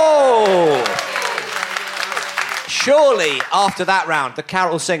 Oh! Surely, after that round, the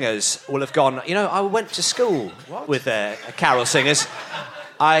carol singers will have gone... You know, I went to school with carol singers.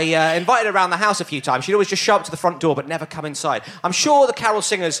 I invited her around the house a few times. She'd always just show up to the front door but never come inside. I'm sure the carol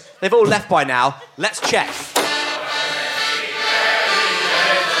singers, they've all left by now. Let's check.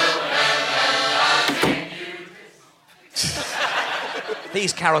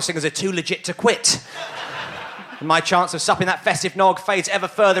 These carol singers are too legit to quit. And my chance of supping that festive nog fades ever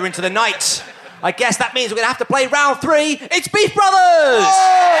further into the night. I guess that means we're going to have to play round 3. It's Beef Brothers!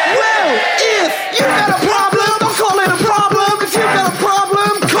 Well, if you got a problem, don't call it a problem. If you got a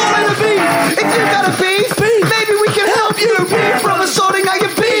problem, call it If you got a beef, maybe we can help you. Beef from sorting out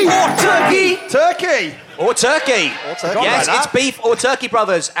your beef. Or turkey. Turkey. Or turkey. Yes, Like it's that. beef or turkey,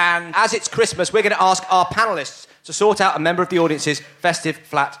 brothers. And as it's Christmas, we're going to ask our panellists to sort out a member of the audience's festive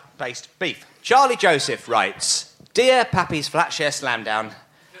flat-based beef. Charlie Joseph writes, Dear Pappy's Flatshare Slamdown,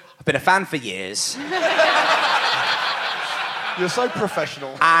 I've been a fan for years. You're so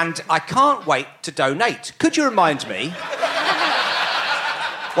professional. And I can't wait to donate. Could you remind me?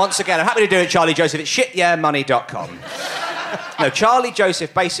 Once again, I'm happy to do it, Charlie Joseph. It's shityeahmoney.com. No, Charlie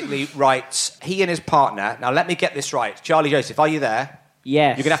Joseph basically writes, he and his partner... Now, let me get this right. Charlie Joseph, are you there?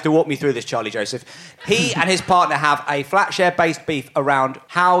 Yes. You're going to have to walk me through this, Charlie Joseph. He and his partner have a Flatshare-based beef around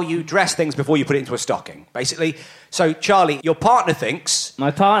how you dress things before you put it into a stocking, basically. So, Charlie, your partner thinks...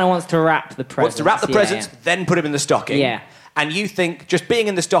 My partner wants to wrap the presents. Wants to wrap the presents, then put them in the stocking. Yeah. And you think just being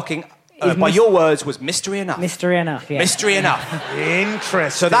in the stocking... by your words, was mystery enough. Mystery enough, yeah. Mystery enough. Interesting.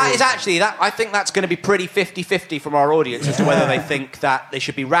 So that is actually, I think that's going to be pretty 50-50 from our audience as to whether they think that they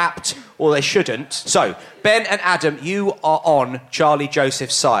should be wrapped or they shouldn't. So, Ben and Adam, you are on Charlie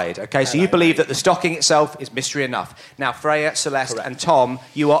Joseph's side, okay? So you believe that the stocking itself is mystery enough. Now, Freya, Celeste and Tom,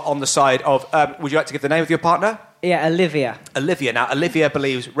 you are on the side of... would you like to give the name of your partner? Yeah, Olivia. Olivia. Now, Olivia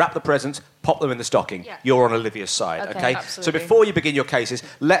believes wrap the presents, pop them in the stocking. Yeah. You're on Olivia's side, okay? So absolutely. before you begin your cases,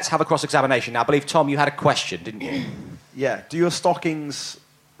 let's have a cross-examination. Now, I believe, Tom, you had a question, didn't you? Yeah. Do your stockings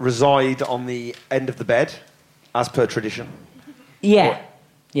reside on the end of the bed, as per tradition? Yeah.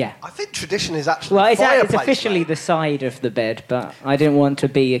 Yeah. I think tradition is actually Well, it's fireplace, officially mate. the side of the bed, but I didn't want to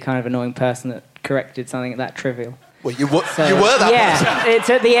be a kind of annoying person that corrected something that trivial. Well, you were So, that yeah, person. it's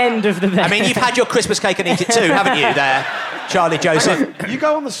at the end of the bed. I mean, you've had your Christmas cake and eat it too, haven't you, there, Charlie Joseph? You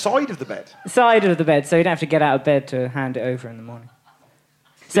go on the side of the bed. Side of the bed, so you don't have to get out of bed to hand it over in the morning.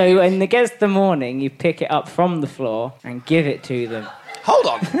 So when it gets to the morning, you pick it up from the floor and give it to them. Hold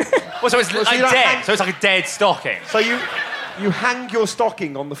on. Well, so it's Well, so like you don't dead. hang- So it's like a dead stocking. So you hang your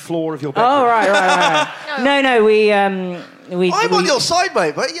stocking on the floor of your bed. Oh, right. No, we I'm on your side,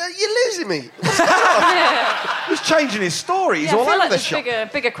 mate, but you're losing me. He's changing his story. He's Yeah, all I feel over like the there's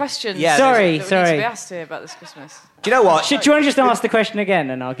shop. bigger questions. Yeah, Sorry, that we need to sorry. be asked here about this Christmas. Do you know what? Do you want to just ask the question again,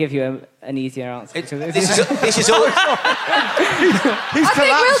 and I'll give you an easier answer? This is all... He's I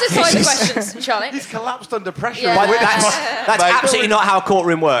think we'll decide the questions, Charlie. He's collapsed under pressure. Yeah. Well, that's absolutely not how a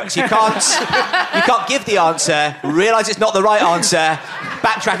courtroom works. You can't give the answer, realise it's not the right answer,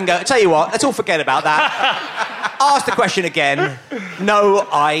 backtrack and go, I tell you what, let's all forget about that. Ask the question again. No,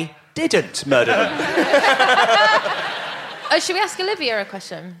 I didn't murder them. Should we ask Olivia a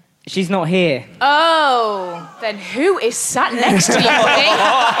question? She's not here. Oh, then who is sat next to you, buddy?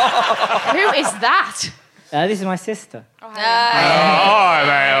 Who is that? This is my sister. All right.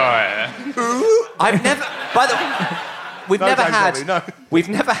 I've never... By the We've No, never don't, had... Charlie, no. We've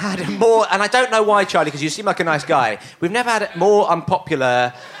never had a more... And I don't know why, Charlie, because you seem like a nice guy. We've never had a more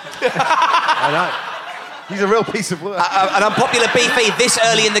unpopular... I know. He's a real piece of work. An unpopular beefy this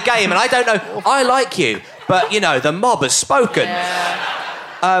early in the game, and I don't know. I like you, but, you know, the mob has spoken.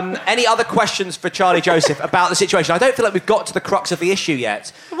 Any other questions for Charlie Joseph about the situation? I don't feel like we've got to the crux of the issue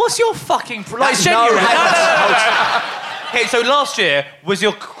yet. What's your fucking... Like, That's genuine... no- Okay, so last year, was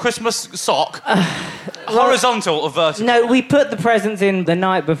your Christmas sock horizontal or vertical? No, we put the presents in the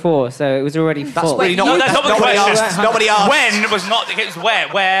night before, so it was already full. really not- No, that's not the Nobody question. asked. Nobody asked. When was not... It was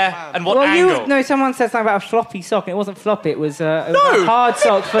where, and what Well, angle? no, someone said something about a floppy sock, and it wasn't floppy, it was a hard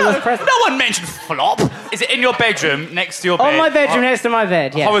sock full of presents. No one mentioned flop. Is it in your bedroom, next to your bed? On my bedroom, next to my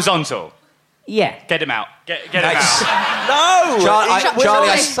bed, yeah. Horizontal. Yeah. Get him out. Get him Nice. out. No! Charlie, I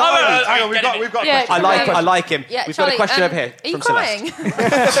Hang on, we've got Yeah, a question. I like him. Yeah, We've Charlie, got a question over here Are you from crying?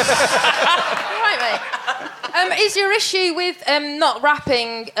 Celeste. Right, mate. Is your issue with not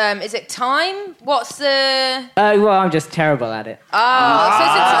rapping? Is it time? What's the? Well, I'm just terrible at it.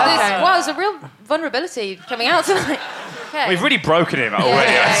 Wow, there's a real vulnerability coming out tonight. Okay. We've really broken him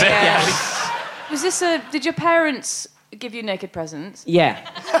already, I think. Was this a... Did your parents give you naked presents? Yeah.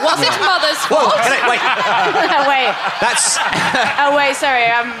 Was it mother's Whoa, fault? wait. Oh, wait. That's... Oh, wait, sorry.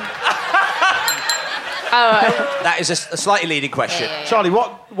 That is a slightly leading question. Charlie,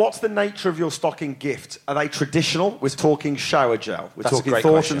 what's the nature of your stocking gift? Are they traditional? We're talking shower gel. We're That's a talking great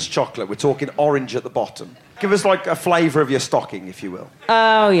Thornton's question. chocolate. We're talking orange at the bottom. Give us like a flavour of your stocking, if you will.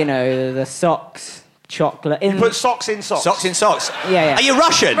 Oh, you know, the socks, chocolate. You put socks in socks. Socks in socks. Yeah. Are you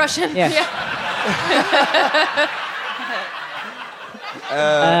Russian? Russian. Yeah.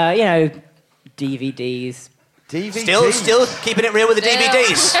 Yeah. You know, DVDs. DVDs? Still keeping it real with the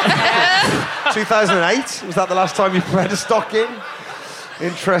DVDs. 2008? Was that the last time you had a stocking?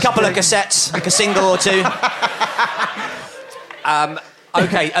 Interesting. Couple of cassettes, like a single or two.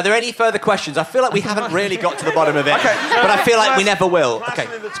 Okay, are there any further questions? I feel like we haven't really got to the bottom of it, but I feel like we never will. Okay.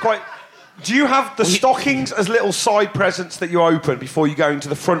 That's quite... Do you have the stockings as little side presents that you open before you go into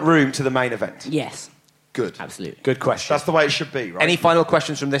the front room to the main event? Yes. Good. Absolutely. Good question. That's the way it should be, right? Any final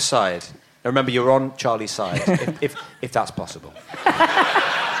questions from this side? Now remember, you're on Charlie's side, if that's possible.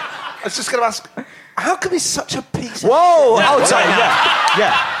 I was just going to ask, how come he's such a piece of Whoa! shit? Hold on now.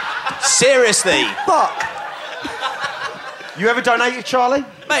 Yeah. Seriously. Fuck. You ever donated, Charlie?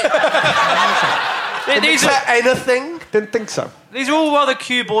 Mate. Is there anything? Didn't think so. These are all rather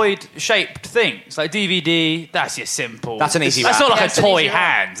cuboid-shaped things, like DVD. That's your simple. That's an easy That's wrap. not like That's a an toy easy wrap.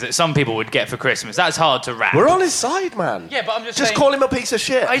 hand that some people would get for Christmas. That's hard to wrap. We're on his side, man. Yeah, but I'm just Just saying- call him a piece of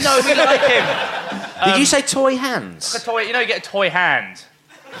shit. I know, we like him. Did you say toy hands? Like a toy, you know, you get a toy hand.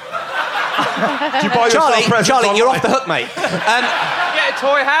 Do you buy yourself presents Charlie, you're online? off the hook, mate. You get a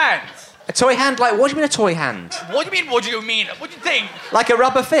toy hand. A toy hand? Like, what do you mean a toy hand? What do you mean? What do you mean? What do you think? Like a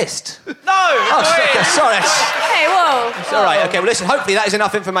rubber fist? No. Oh, sorry. Hey, whoa. It's all right. Okay, well, listen, hopefully that is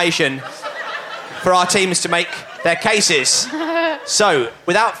enough information for our teams to make their cases. So,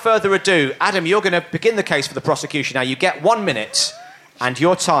 without further ado, Adam, you're going to begin the case for the prosecution. Now, you get 1 minute, and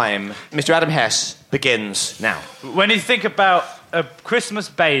your time, Mr. Adam Hess, begins now. When you think about a Christmas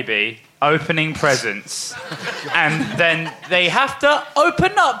baby opening presents, and then they have to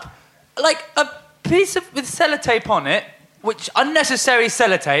open up like a piece of with sellotape on it, which unnecessary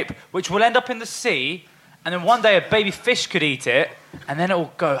sellotape, which will end up in the sea, and then one day a baby fish could eat it, and then it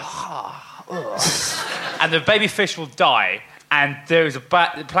will go, and the baby fish will die. And there's the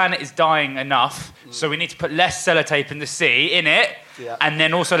planet is dying enough, so we need to put less sellotape in the sea, in it, and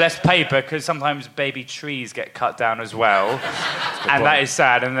then also less paper, because sometimes baby trees get cut down as well. And that is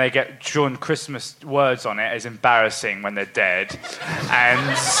sad, and they get drawn Christmas words on it as embarrassing when they're dead.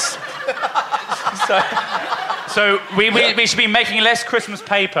 And so we should be making less Christmas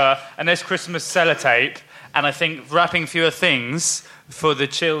paper and less Christmas sellotape, and I think wrapping fewer things for the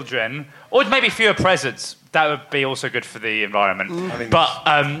children, or maybe fewer presents. That would be also good for the environment.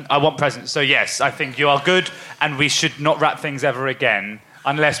 I want presents. So, yes, I think you are good, and we should not wrap things ever again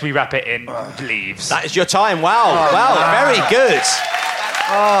unless we wrap it in leaves. That is your time. Wow, very good.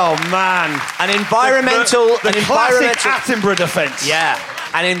 Oh, man. An environmental... The classic Attenborough defence. Yeah.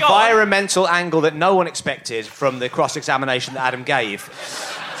 An environmental angle that no one expected from the cross-examination that Adam gave.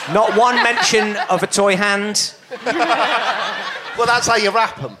 Not one mention of a toy hand. Well, that's how you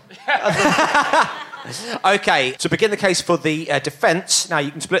wrap them. OK, to begin the case for the defence, now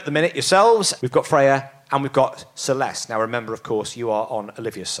you can split the minute yourselves. We've got Freya and we've got Celeste. Now, remember, of course, you are on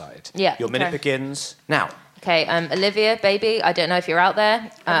Olivia's side. Yeah. Your minute begins now. Okay, Olivia, baby, I don't know if you're out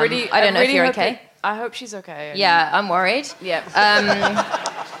there. I don't know if you're okay. I hope she's okay. Yeah, I'm worried. Yeah.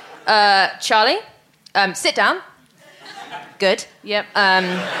 Charlie, sit down. Good. Yep.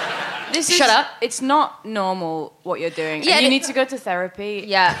 Shut up. It's not normal what you're doing. Yeah, and you need to go to therapy.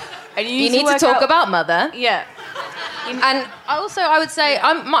 Yeah. And you need to talk about mother. Yeah. And also, I would say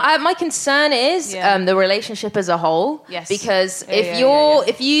my concern is the relationship as a whole. Yes. Because if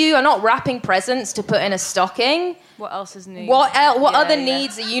you are not wrapping presents to put in a stocking, what else is needed? What other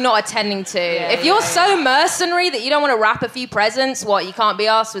needs are you not attending to? If you're so mercenary that you don't want to wrap a few presents, you can't be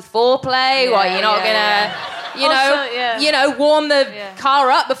asked with foreplay? You're not gonna, warm the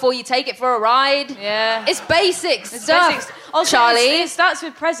car up before you take it for a ride? Yeah. It's basic stuff. Also, Charlie. It starts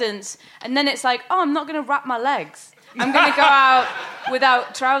with presents, and then it's like, I'm not going to wrap my legs. I'm going to go out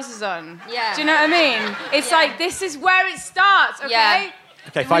without trousers on. Yeah. Do you know what I mean? It's like, this is where it starts, okay? Yeah.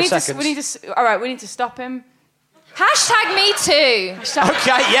 Okay, 5 seconds. We need to stop him. Hashtag me too.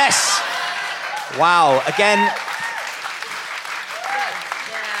 Okay, yes. Wow. Again,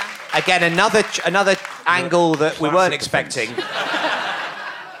 another angle that we weren't expecting.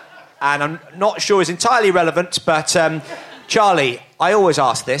 And I'm not sure is entirely relevant, but Charlie, I always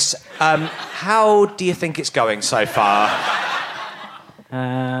ask this. How do you think it's going so far?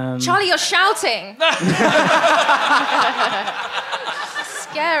 Charlie, you're shouting.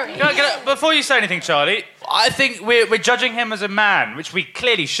 Scary. Before you say anything, Charlie, I think we're judging him as a man, which we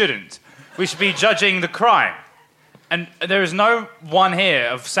clearly shouldn't. We should be judging the crime. And there is no one here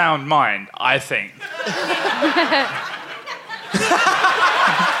of sound mind, I think.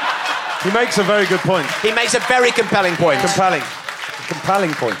 He makes a very good point. He makes a very compelling point.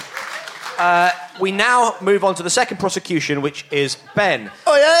 Compelling point. We now move on to the second prosecution, which is Ben.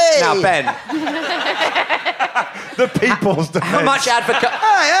 Oh, yay! Now, Ben. The people's defence. How much advocate...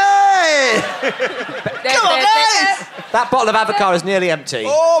 Hey! Come on, guys! That bottle of avocado is nearly empty.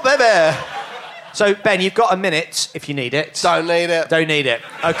 Oh, baby! So, Ben, you've got a minute, if you need it. Don't need it. Don't need it.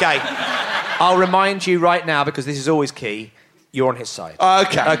 OK. I'll remind you right now, because this is always key, you're on his side.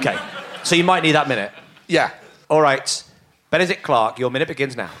 Okay. Okay. So you might need that minute. Yeah. All right. Benedict Clark, your minute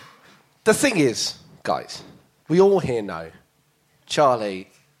begins now. The thing is, guys, we all here know Charlie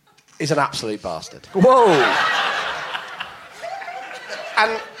is an absolute bastard. Whoa.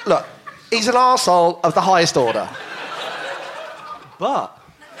 And look, he's an arsehole of the highest order. But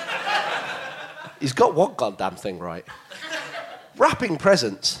he's got one goddamn thing right. Wrapping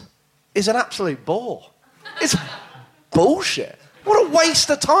presents is an absolute bore. It's bullshit. What a waste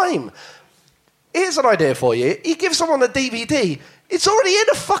of time. Here's an idea for you. You give someone a DVD, it's already in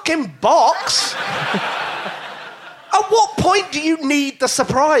a fucking box. At what point do you need the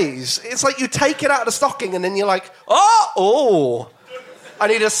surprise? It's like you take it out of the stocking and then you're like, oh, I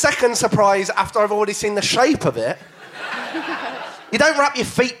need a second surprise after I've already seen the shape of it. You don't wrap your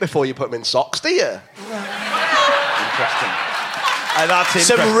feet before you put them in socks, do you? Interesting. That's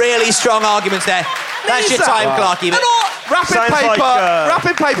interesting. Some really strong arguments there. That's your time, Clarky. But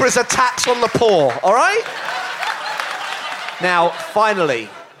Wrapping paper is a tax on the poor, all right? Now, finally,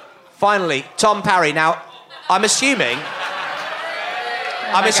 Tom Parry. Now, I'm assuming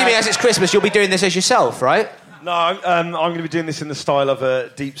as it's Christmas, you'll be doing this as yourself, right? No, I'm going to be doing this in the style of a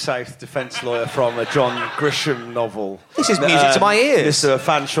Deep South defence lawyer from a John Grisham novel. This is music to my ears. Mr.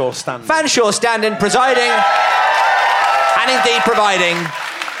 Fanshawe Standing. Fanshawe Standing, presiding, and indeed providing.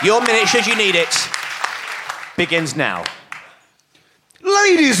 Your minute, should you need it, begins now.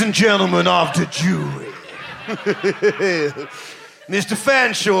 Ladies and gentlemen of the jury, Mr.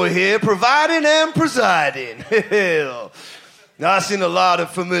 Fanshawe here, providing and presiding. I've seen a lot of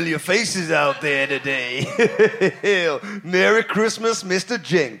familiar faces out there today. Merry Christmas, Mr.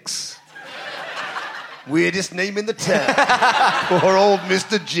 Jinx. Weirdest name in the town. Poor old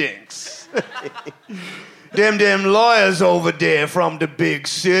Mr. Jinx. Them lawyers over there from the big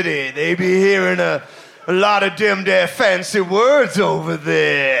city, they be hearing a lot of them there fancy words over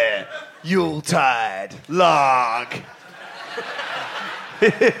there. Yuletide, log.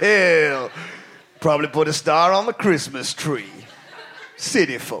 Probably put a star on the Christmas tree.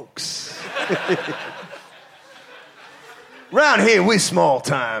 City folks. Round here, we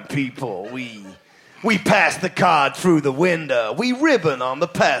small-time people. We pass the card through the window. We ribbon on the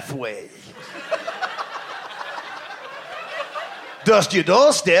pathway. Dust your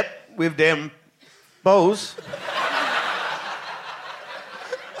doorstep with them bows.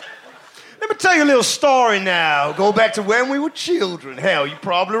 Let me tell you a little story now. Go back to when we were children. Hell, you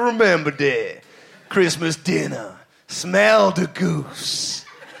probably remember that. Christmas dinner. Smell the goose.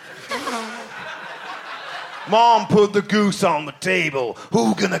 Mom put the goose on the table.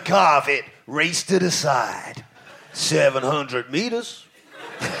 Who gonna carve it? Race to the side. 700 meters.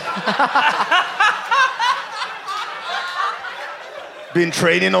 Been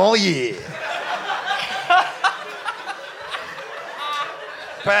training all year.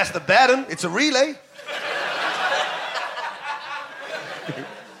 Pass the baton. It's a relay.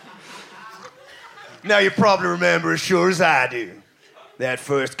 Now you probably remember as sure as I do. That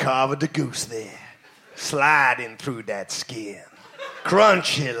first carve of the goose there. Sliding through that skin.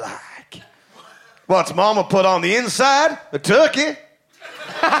 Crunchy like. What's Mama put on the inside? A turkey.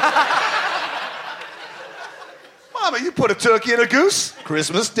 Mama, you put a turkey in a goose?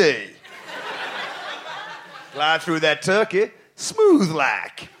 Christmas Day. Glide through that turkey. Smooth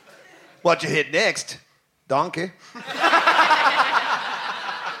like. What you hit next? Donkey.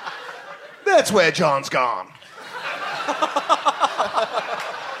 That's where John's gone.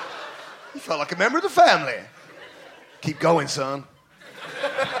 You felt like a member of the family. Keep going, son.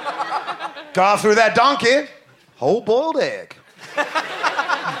 Carve through that donkey. Whole boiled egg.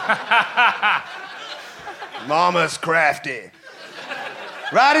 Mama's crafty.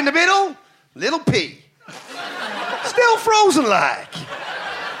 Right in the middle, little pea. Still frozen like.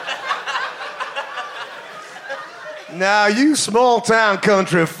 Now, you small-town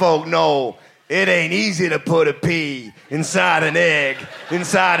country folk know it ain't easy to put a pea inside an egg,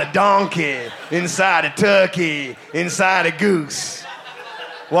 inside a donkey, inside a turkey, inside a goose,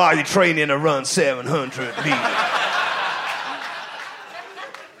 while you're training to run 700 meters.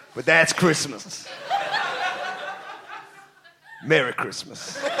 But that's Christmas. Merry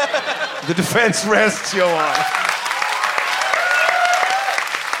Christmas. The defense rests your honor.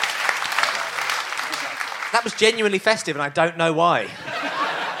 That was genuinely festive, and I don't know why.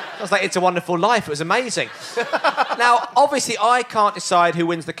 I was like, It's a Wonderful Life. It was amazing. Now, obviously, I can't decide who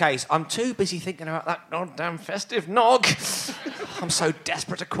wins the case. I'm too busy thinking about that goddamn festive nog. I'm so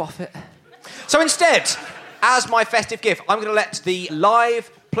desperate to quaff it. So instead, as my festive gift, I'm going to let the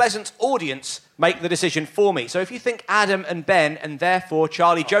live, pleasant audience make the decision for me. So if you think Adam and Ben, and therefore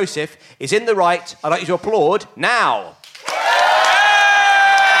Charlie Joseph, is in the right, I'd like you to applaud now.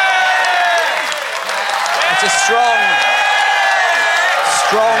 It's a strong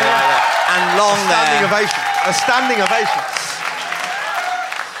and long Standing there. ovation. A standing ovation.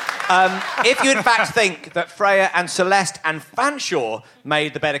 If you in fact think that Freya and Celeste and Fanshawe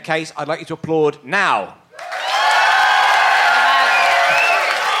made the better case, I'd like you to applaud now.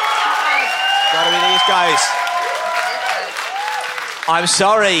 Gotta be these guys. I'm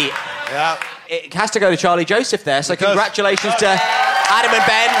sorry. Yeah. It has to go to Charlie Joseph there, so congratulations to Adam and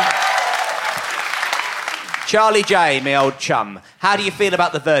Ben. Charlie J, my old chum. How do you feel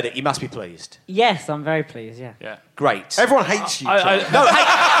about the verdict? You must be pleased. Yes, I'm very pleased, yeah. Great. Everyone hates you, Charlie.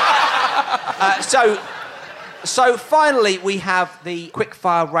 So finally, we have the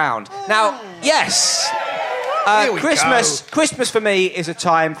quickfire round. Now, yes, Christmas for me is a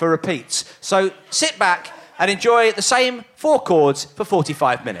time for repeats. So sit back and enjoy the same 4 chords for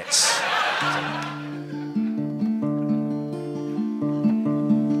 45 minutes.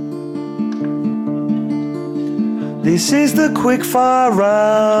 This is the quickfire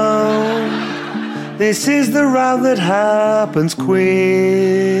round. This is the round that happens quick.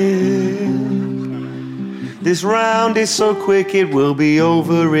 This round is so quick it will be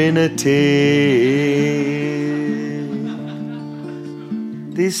over in a tick.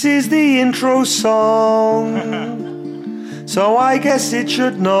 This is the intro song, so I guess it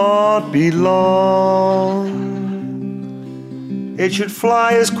should not be long. It should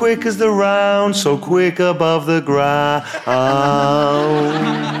fly as quick as the round, so quick above the ground.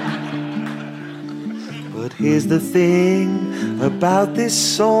 But here's the thing about this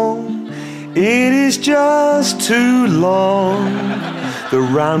song, it is just too long. The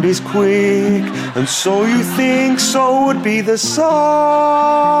round is quick, and so you think so would be the song.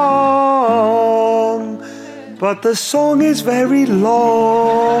 But the song is very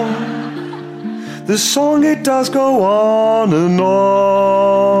long. The song, it does go on and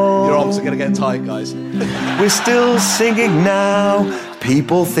on. Your arms are going to get tight, guys. We're still singing now.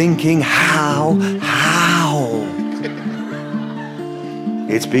 People thinking, how?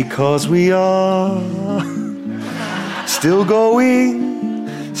 It's because we are still going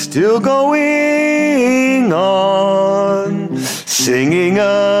on, singing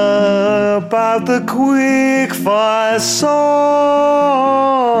about the quickfire song.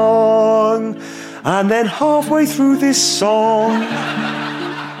 And then halfway through this song,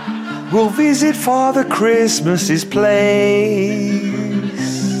 we'll visit Father Christmas's place.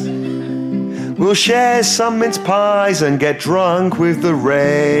 We'll share some mince pies and get drunk with the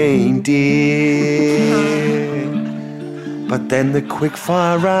reindeer. But then the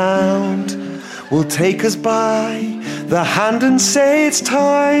quickfire round will take us by the hand and say it's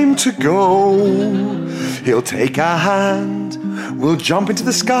time to go. He'll take our hand, we'll jump into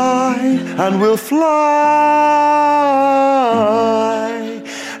the sky and we'll fly.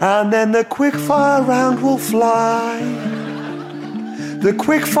 And then the quickfire round will fly. The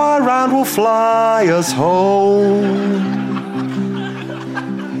quickfire round will fly us home.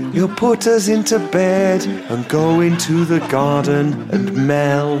 He'll put us into bed and go into the garden and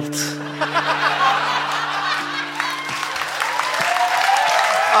melt.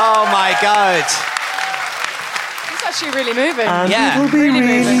 Oh my God. It's actually really moving. And it'll be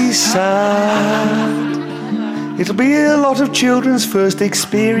really sad. It'll be a lot of children's first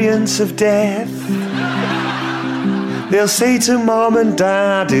experience of death. They'll say to Mom and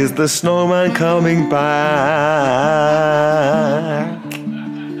Dad, is the snowman coming back?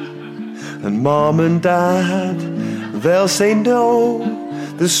 And Mom and Dad, they'll say no,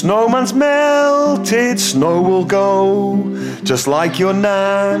 the snowman's melted, snow will go. Just like your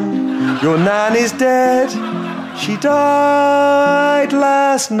Nan is dead. She died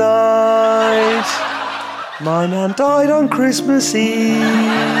last night. My Nan died on Christmas Eve.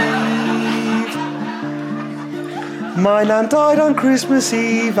 My Nan died on Christmas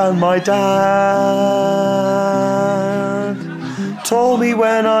Eve, and my dad told me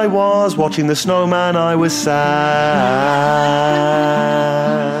when I was watching the snowman I was sad.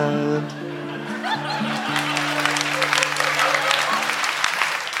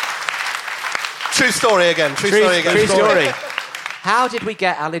 True story again. True story. How did we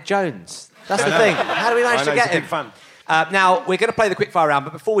get Aled Jones? That's the thing. How did we manage to get him? He's a big fan. Now, we're going to play the quickfire round,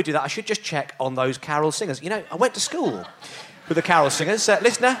 but before we do that, I should just check on those carol singers. You know, I went to school with the carol singers.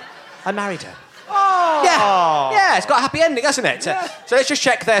 Listener, I married her. Oh! Yeah, it's got a happy ending, hasn't it? Yeah. So let's just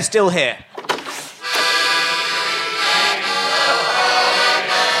check they're still here.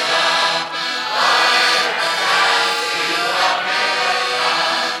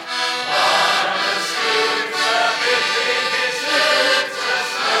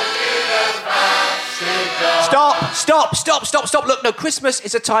 Stop. Look, no, Christmas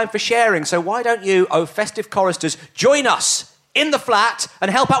is a time for sharing, so why don't you, festive choristers, join us in the flat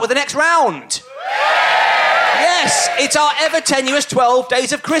and help out with the next round? Yes, it's our ever tenuous 12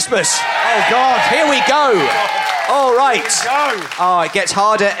 days of Christmas. Oh, God. Here we go. All right. Oh, it gets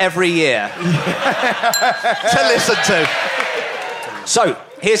harder every year. To listen to. So,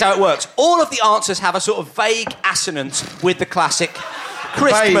 here's how it works. All of the answers have a sort of vague assonance with the classic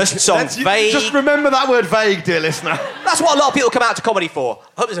Christmas song. Vague. Just remember that word vague, dear listener. That's what a lot of people come out to comedy for.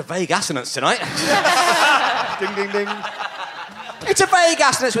 I hope there's a vague assonance tonight. Ding, ding, ding. It's a vague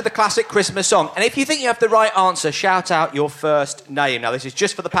assonance with the classic Christmas song. And if you think you have the right answer, shout out your first name. Now, this is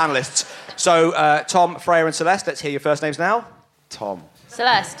just for the panellists. So, Tom, Freya and Celeste, let's hear your first names now. Tom.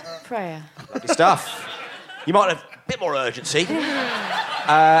 Celeste. Freya. Lovely stuff. You might have a bit more urgency.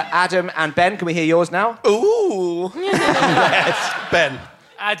 Adam and Ben, can we hear yours now? Ooh. Yes, Ben.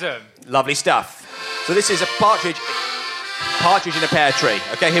 Adam. Lovely stuff. So this is a partridge in a pear tree.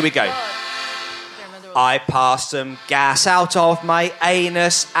 Okay, here we go. I passed some gas out of my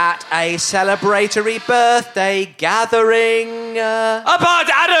anus at a celebratory birthday gathering.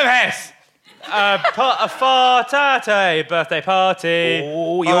 Adam Hess! A fartate birthday party.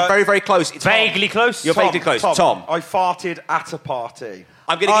 Oh, you're very, very close. It's vaguely close. You're vaguely close. Tom. I farted at a party.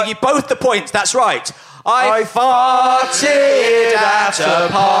 I'm going to give you both the points. That's right. I farted at a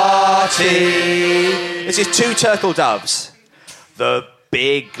party. This is Two Turtle Doves. The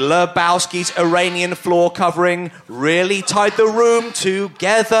Big Lebowski's Iranian floor covering really tied the room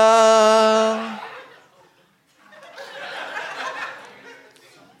together.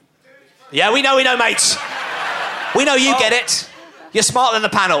 Yeah, we know, mates. We know you get it. You're smarter than the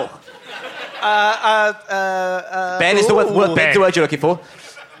panel. Ben is the word you're looking for.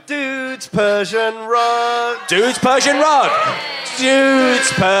 Dude's Persian rug. Dude's Persian rug.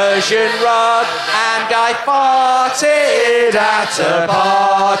 Dude's Persian rug. And I farted at a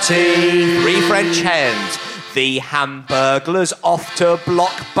party. Three French hens. The Hamburglers off to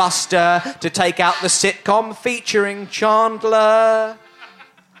Blockbuster to take out the sitcom featuring Chandler.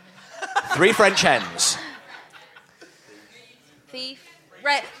 Three French hens. Thief.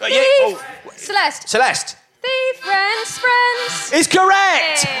 Right. Yeah. Celeste. Celeste. Thief, friends. Is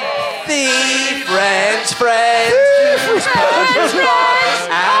correct. Thief, friends. Friends.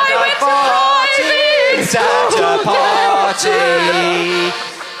 And I farted at a party.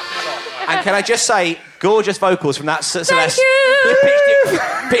 And can I just say, gorgeous vocals from that Celeste. Thank you.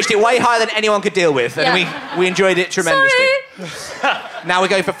 Pitched it way higher than anyone could deal with, and we enjoyed it tremendously. Now we're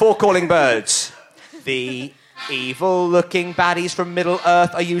going for Four Calling Birds. The evil-looking baddies from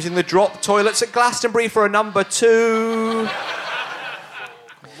Middle-earth are using the drop toilets at Glastonbury for a number 2.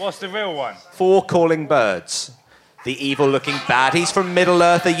 What's the real one? Four Calling Birds. The evil-looking baddies from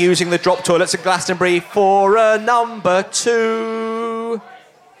Middle-earth are using the drop toilets at Glastonbury for a number 2.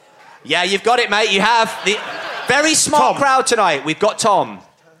 Yeah, you've got it, mate. You have. The very smart crowd tonight. We've got Tom.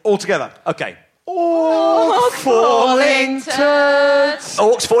 All together. Okay. Orcs falling turds.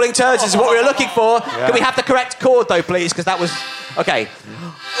 Orcs falling turds is what we were looking for. Yeah. Can we have the correct chord, though, please? Because that was... Okay.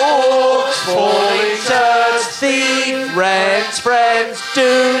 Orcs falling turds, thief, friends,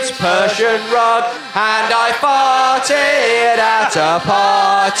 dudes, Persian rug, and I farted at a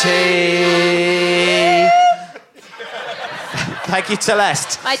party. Thank you,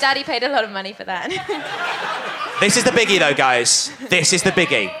 Celeste. My daddy paid a lot of money for that. This is the biggie, though, guys. This is the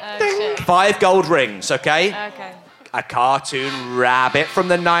biggie. 5 gold rings, okay? Okay. A cartoon rabbit from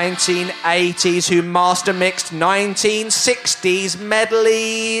the 1980s who master mixed 1960s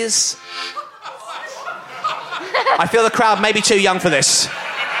medleys. I feel the crowd may be too young for this.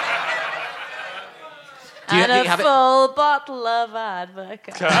 Do you have full bottle of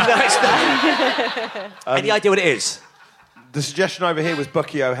vodka. Any idea what it is? The suggestion over here was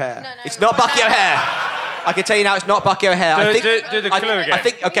Bucky O'Hare. No. It's not Bucky O'Hare. I can tell you now it's not Bucky O'Hare. Do the clue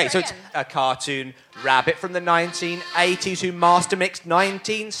again. So it's a cartoon rabbit from the 1980s who master mixed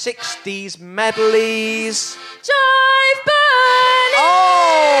 1960s medleys. Jive Bunny!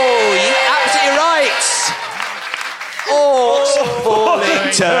 Oh, you're absolutely right. Orcs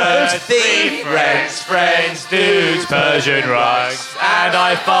falling turds, thief, friends, dudes, Persian rugs, and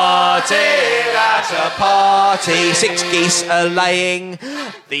I farted at a party. 6 geese are laying.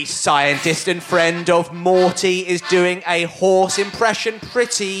 The scientist and friend of Morty is doing a horse impression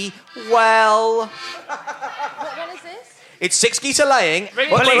pretty well. What one is this? It's 6 geese are laying.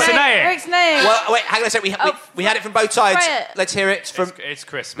 Police are laying. Rick's name. Well, wait, hang on a sec. We had it from both sides. Freya. Let's hear it from... It's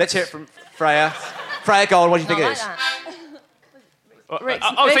Christmas. Let's hear it from Freya. Freya, go on. What do you think it is? Rick's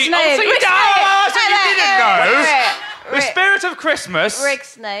So you didn't know? The spirit of Christmas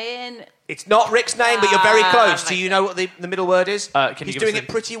Rick's name It's not Rick's name, but you're very close. Do you know what the middle word is? He's doing it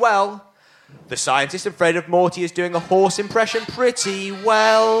pretty well. The scientist and friend of Morty is doing a horse impression pretty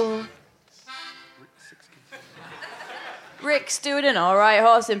well. Rick's doing an alright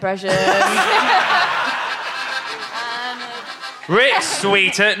horse impression. Rick's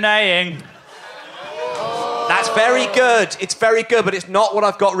sweet at neighing. That's very good. It's very good, but it's not what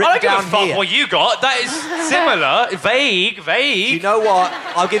I've got written down here. I don't give a fuck what you got. That is similar. Vague. You know what?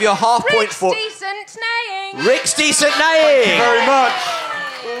 I'll give you a half point for... Rick's decent neighing. Rick's decent neighing. Thank you very much.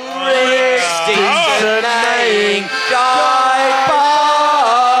 Rick's decent neighing. Guy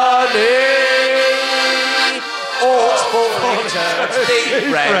Barney. Orcs, falling turds,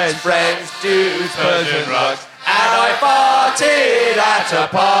 thief, friends, dudes, Persian rugs. And I farted at a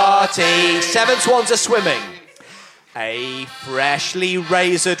party. 7 swans are swimming. A freshly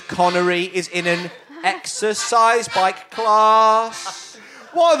razored Connery is in an exercise bike class.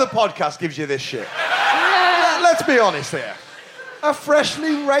 What other podcast gives you this shit? Let's be honest here. A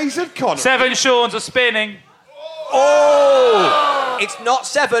freshly razored Connery. 7 Seans are spinning. Oh! It's not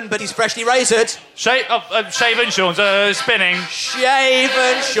 7, but he's freshly razored. Shaven Sean's spinning.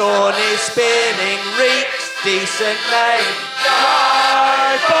 Shaven Sean is spinning. Reeks decent name.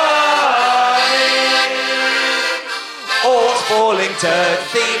 Guy Barney. Orcs, falling turd,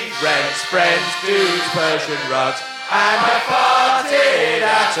 thief, rents, friends, dudes, Persian rugs. And I farted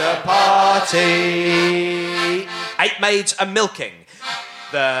at a party. 8 maids are milking.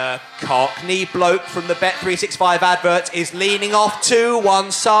 The Cockney bloke from the Bet365 advert is leaning off to one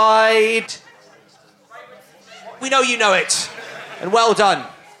side. We know you know it. And well done.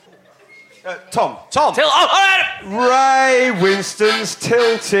 Tom. All right. Ray Winston's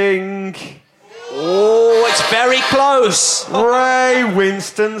tilting. Oh, it's very close. Ray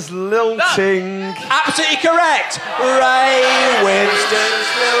Winston's lilting. Absolutely correct. Ray Winston's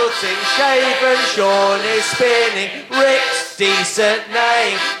lilting. Shaven Sean is spinning. Rick's decent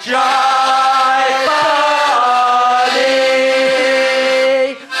name. Jive Barney.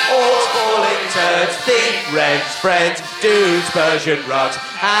 Orcs, falling turds, thief, rents, friends, dudes, Persian rugs.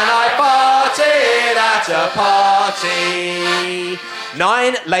 And I farted at a party.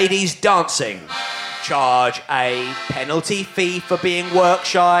 9 ladies dancing. Charge a penalty fee for being work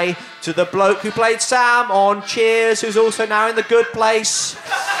shy to the bloke who played Sam on Cheers, who's also now in The Good Place.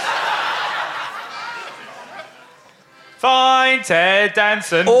 Fine Ted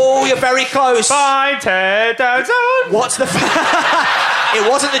Danson. Oh, you're very close. Fine Ted Danson. What's the... It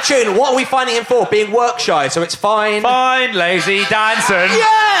wasn't the tune. What are we finding him for? Being work shy, so it's fine. Fine Lazy Danson.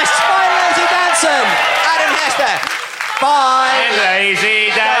 Yes! Fine Lazy Danson. Adam Hester. Fine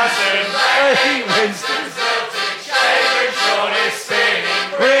Lazy Danson. Ray Winston's lilting. Shaven Sean is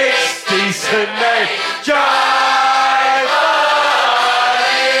spinning. Rick's decent name. Jive Barney.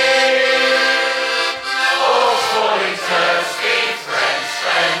 Orcs, falling turds, thief,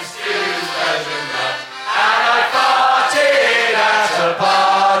 friends, dudes, Persian rugs. And I farted at a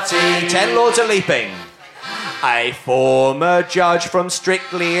party. 10 lords are leaping. A former judge from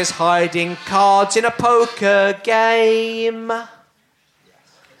Strictly is hiding cards in a poker game.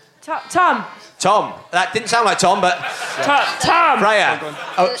 Tom. Tom. That didn't sound like Tom, but... Tom. Freya.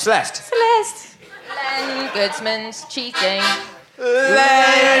 Oh, Celeste. Celeste. Len Goodman's cheating.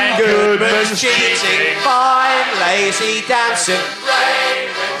 Len Goodman's cheating. Fine, lazy dancing. Ray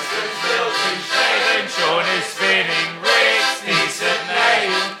Winston's lilting. Shaven Sean is spinning. Rick's decent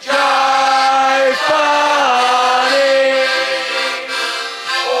name. Jive Barney.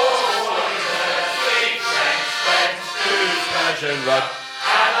 Persian rug.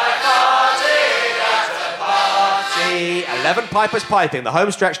 And I farted at a party. 11 pipers piping. The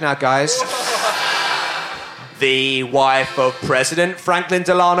home stretch now, guys. The wife of President Franklin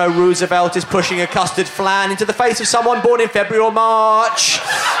Delano Roosevelt is pushing a custard flan into the face of someone born in February or March.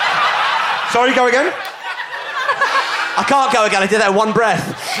 Sorry, go again? I can't go again. I did that in one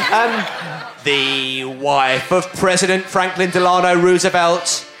breath. The wife of President Franklin Delano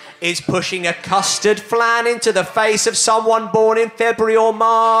Roosevelt is pushing a custard flan into the face of someone born in February or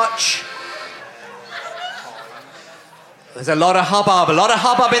March. There's a lot of hubbub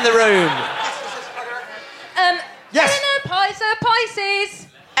in the room. Yes. Eleanor Pisces.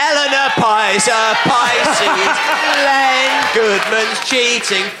 Eleanor Pizer, Pisces. Len Goodman's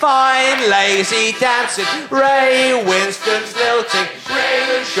cheating. Fine, lazy dancing. Ray Winston's lilting.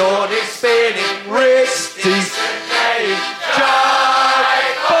 Raymond Sean is spinning. Rick's decent name.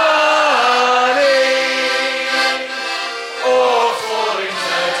 Jive Barney. Oh, falling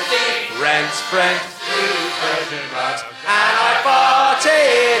turds, thief, rents, friends, dudes, Persian rugs. And I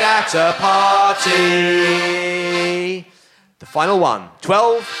farted at a party. The final one.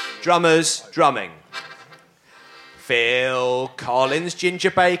 12 drummers drumming. Phil Collins, Ginger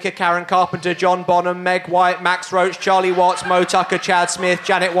Baker, Karen Carpenter, John Bonham, Meg White, Max Roach, Charlie Watts, Mo Tucker, Chad Smith,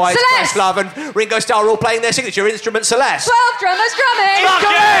 Janet White, Celeste! Questlove and Ringo Starr all playing their signature instrument, Celeste. 12 drummers drumming.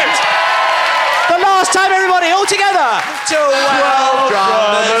 Incorrect! The last time, everybody, all together. 12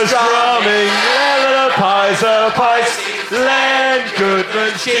 drummers drumming. 11 pies are pies. Len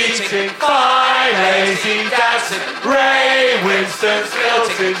Goodman cheating. Fine lazy dancing. Ray Winston's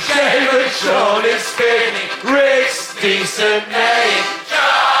filting. Shaven Sean is spinning. Rick's decent name.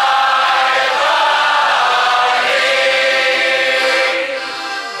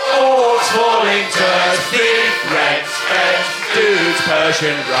 Orcs falling to thief. Rents, fence, dudes,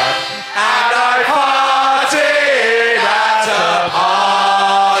 Persian rug. And I partied at a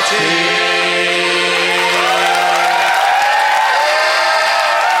party.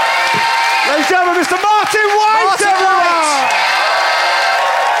 Ladies and gentlemen, Mr. Martin White, Martin everyone!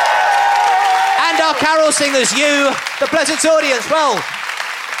 And our carol singers, you, the pleasant audience. Well,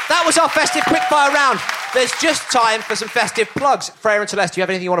 that was our festive quickfire round. There's just time for some festive plugs. Freya and Celeste, do you have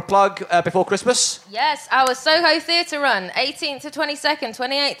anything you want to plug before Christmas? Yes, our Soho Theatre run, 18th to 22nd,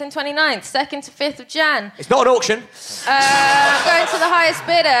 28th and 29th, 2nd to 5th of Jan. It's not an auction. Going to the highest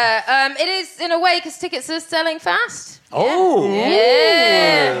bidder. It is, in a way, because tickets are selling fast. Oh.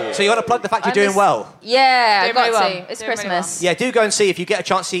 Yeah. So you want to plug the fact you're doing well? Yeah, Doing I got very to. well. It's Doing really Christmas. Yeah, do go and see, if you get a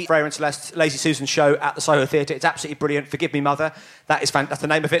chance to see Freya and Celeste, Lazy Susan show at the Soho Theatre. It's absolutely brilliant. Forgive me, Mother. That's the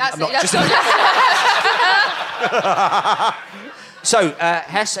name of it. That's I'm not it, just... that's So,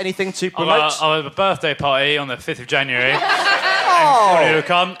 Hess, anything to promote? I have a birthday party on the 5th of January. Oh! To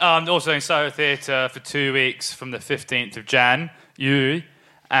come. I'm also in Soho Theatre for 2 weeks from the 15th of Jan.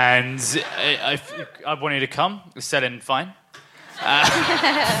 And I want you to come. It's selling fine.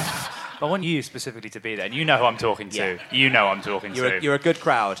 I want you specifically to be there. And you know who I'm talking to. Yeah. You know who I'm talking to. You're a good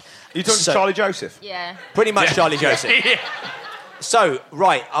crowd. You talking to Charlie Joseph? Yeah. Pretty much Charlie Joseph. Yeah. So,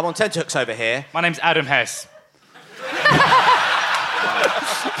 right, I'm on tenterhooks over here. My name's Adam Hess.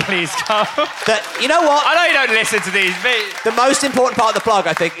 Please come. You know what? I know you don't listen to these. But... The most important part of the plug,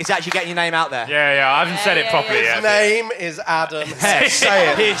 I think, is actually getting your name out there. Yeah, I haven't said it properly yet. His name is Adam Hess.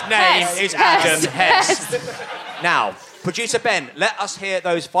 Say it. His name is Adam Hess. Now, producer Ben, let us hear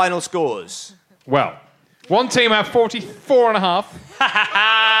those final scores. Well, one team have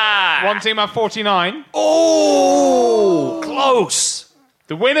 44.5. One team have 49. Oh, close.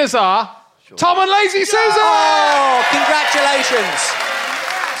 The winners are Tom and Lazy Susan. Oh, congratulations.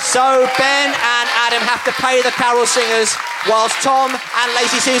 So Ben and Adam have to pay the carol singers, whilst Tom and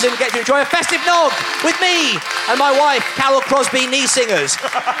Lazy Susan get to enjoy a festive nog with me and my wife, Carol Crosby, knee singers.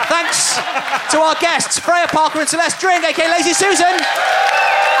 Thanks to our guests, Freya Parker and Celeste Dring, a.k.a. Lazy Susan,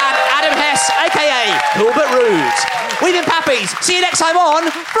 and Adam Hess, a.k.a. Cool But Rude. We've been Pappies. See you next time on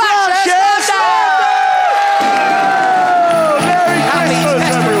Flatshare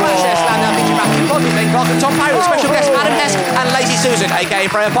Clark and Tom Pirate, special guest Adam Hess and Lazy Susan, a.k.a.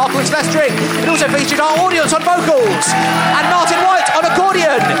 Freya Parker and Celeste String. It also featured our audience on vocals and Martin White on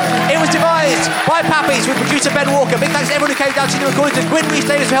accordion. It was devised by Pappies with producer Ben Walker. Big thanks to everyone who came down to the recording, to Gwyn Rees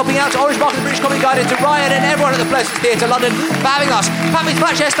Davis for helping out, to Orange Mark and the British Comedy Guide, and to Ryan and everyone at the Pleasance Theatre London for having us. Pappies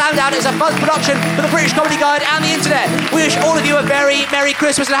Flatshare Slamdown is a buzz production for the British Comedy Guide and the internet. We wish all of you a very Merry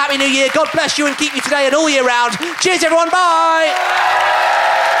Christmas and a Happy New Year. God bless you and keep you today and all year round. Cheers everyone, bye!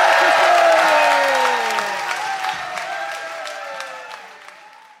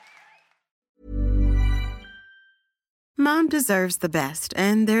 Mom deserves the best,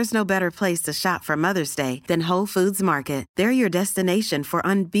 and there's no better place to shop for Mother's Day than Whole Foods Market. They're your destination for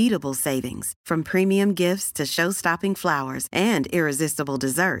unbeatable savings, from premium gifts to show-stopping flowers and irresistible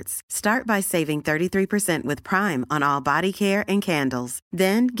desserts. Start by saving 33% with Prime on all body care and candles.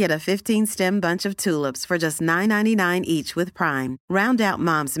 Then get a 15-stem bunch of tulips for just $9.99 each with Prime. Round out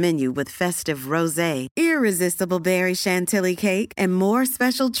Mom's menu with festive rosé, irresistible berry chantilly cake, and more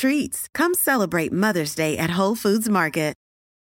special treats. Come celebrate Mother's Day at Whole Foods Market.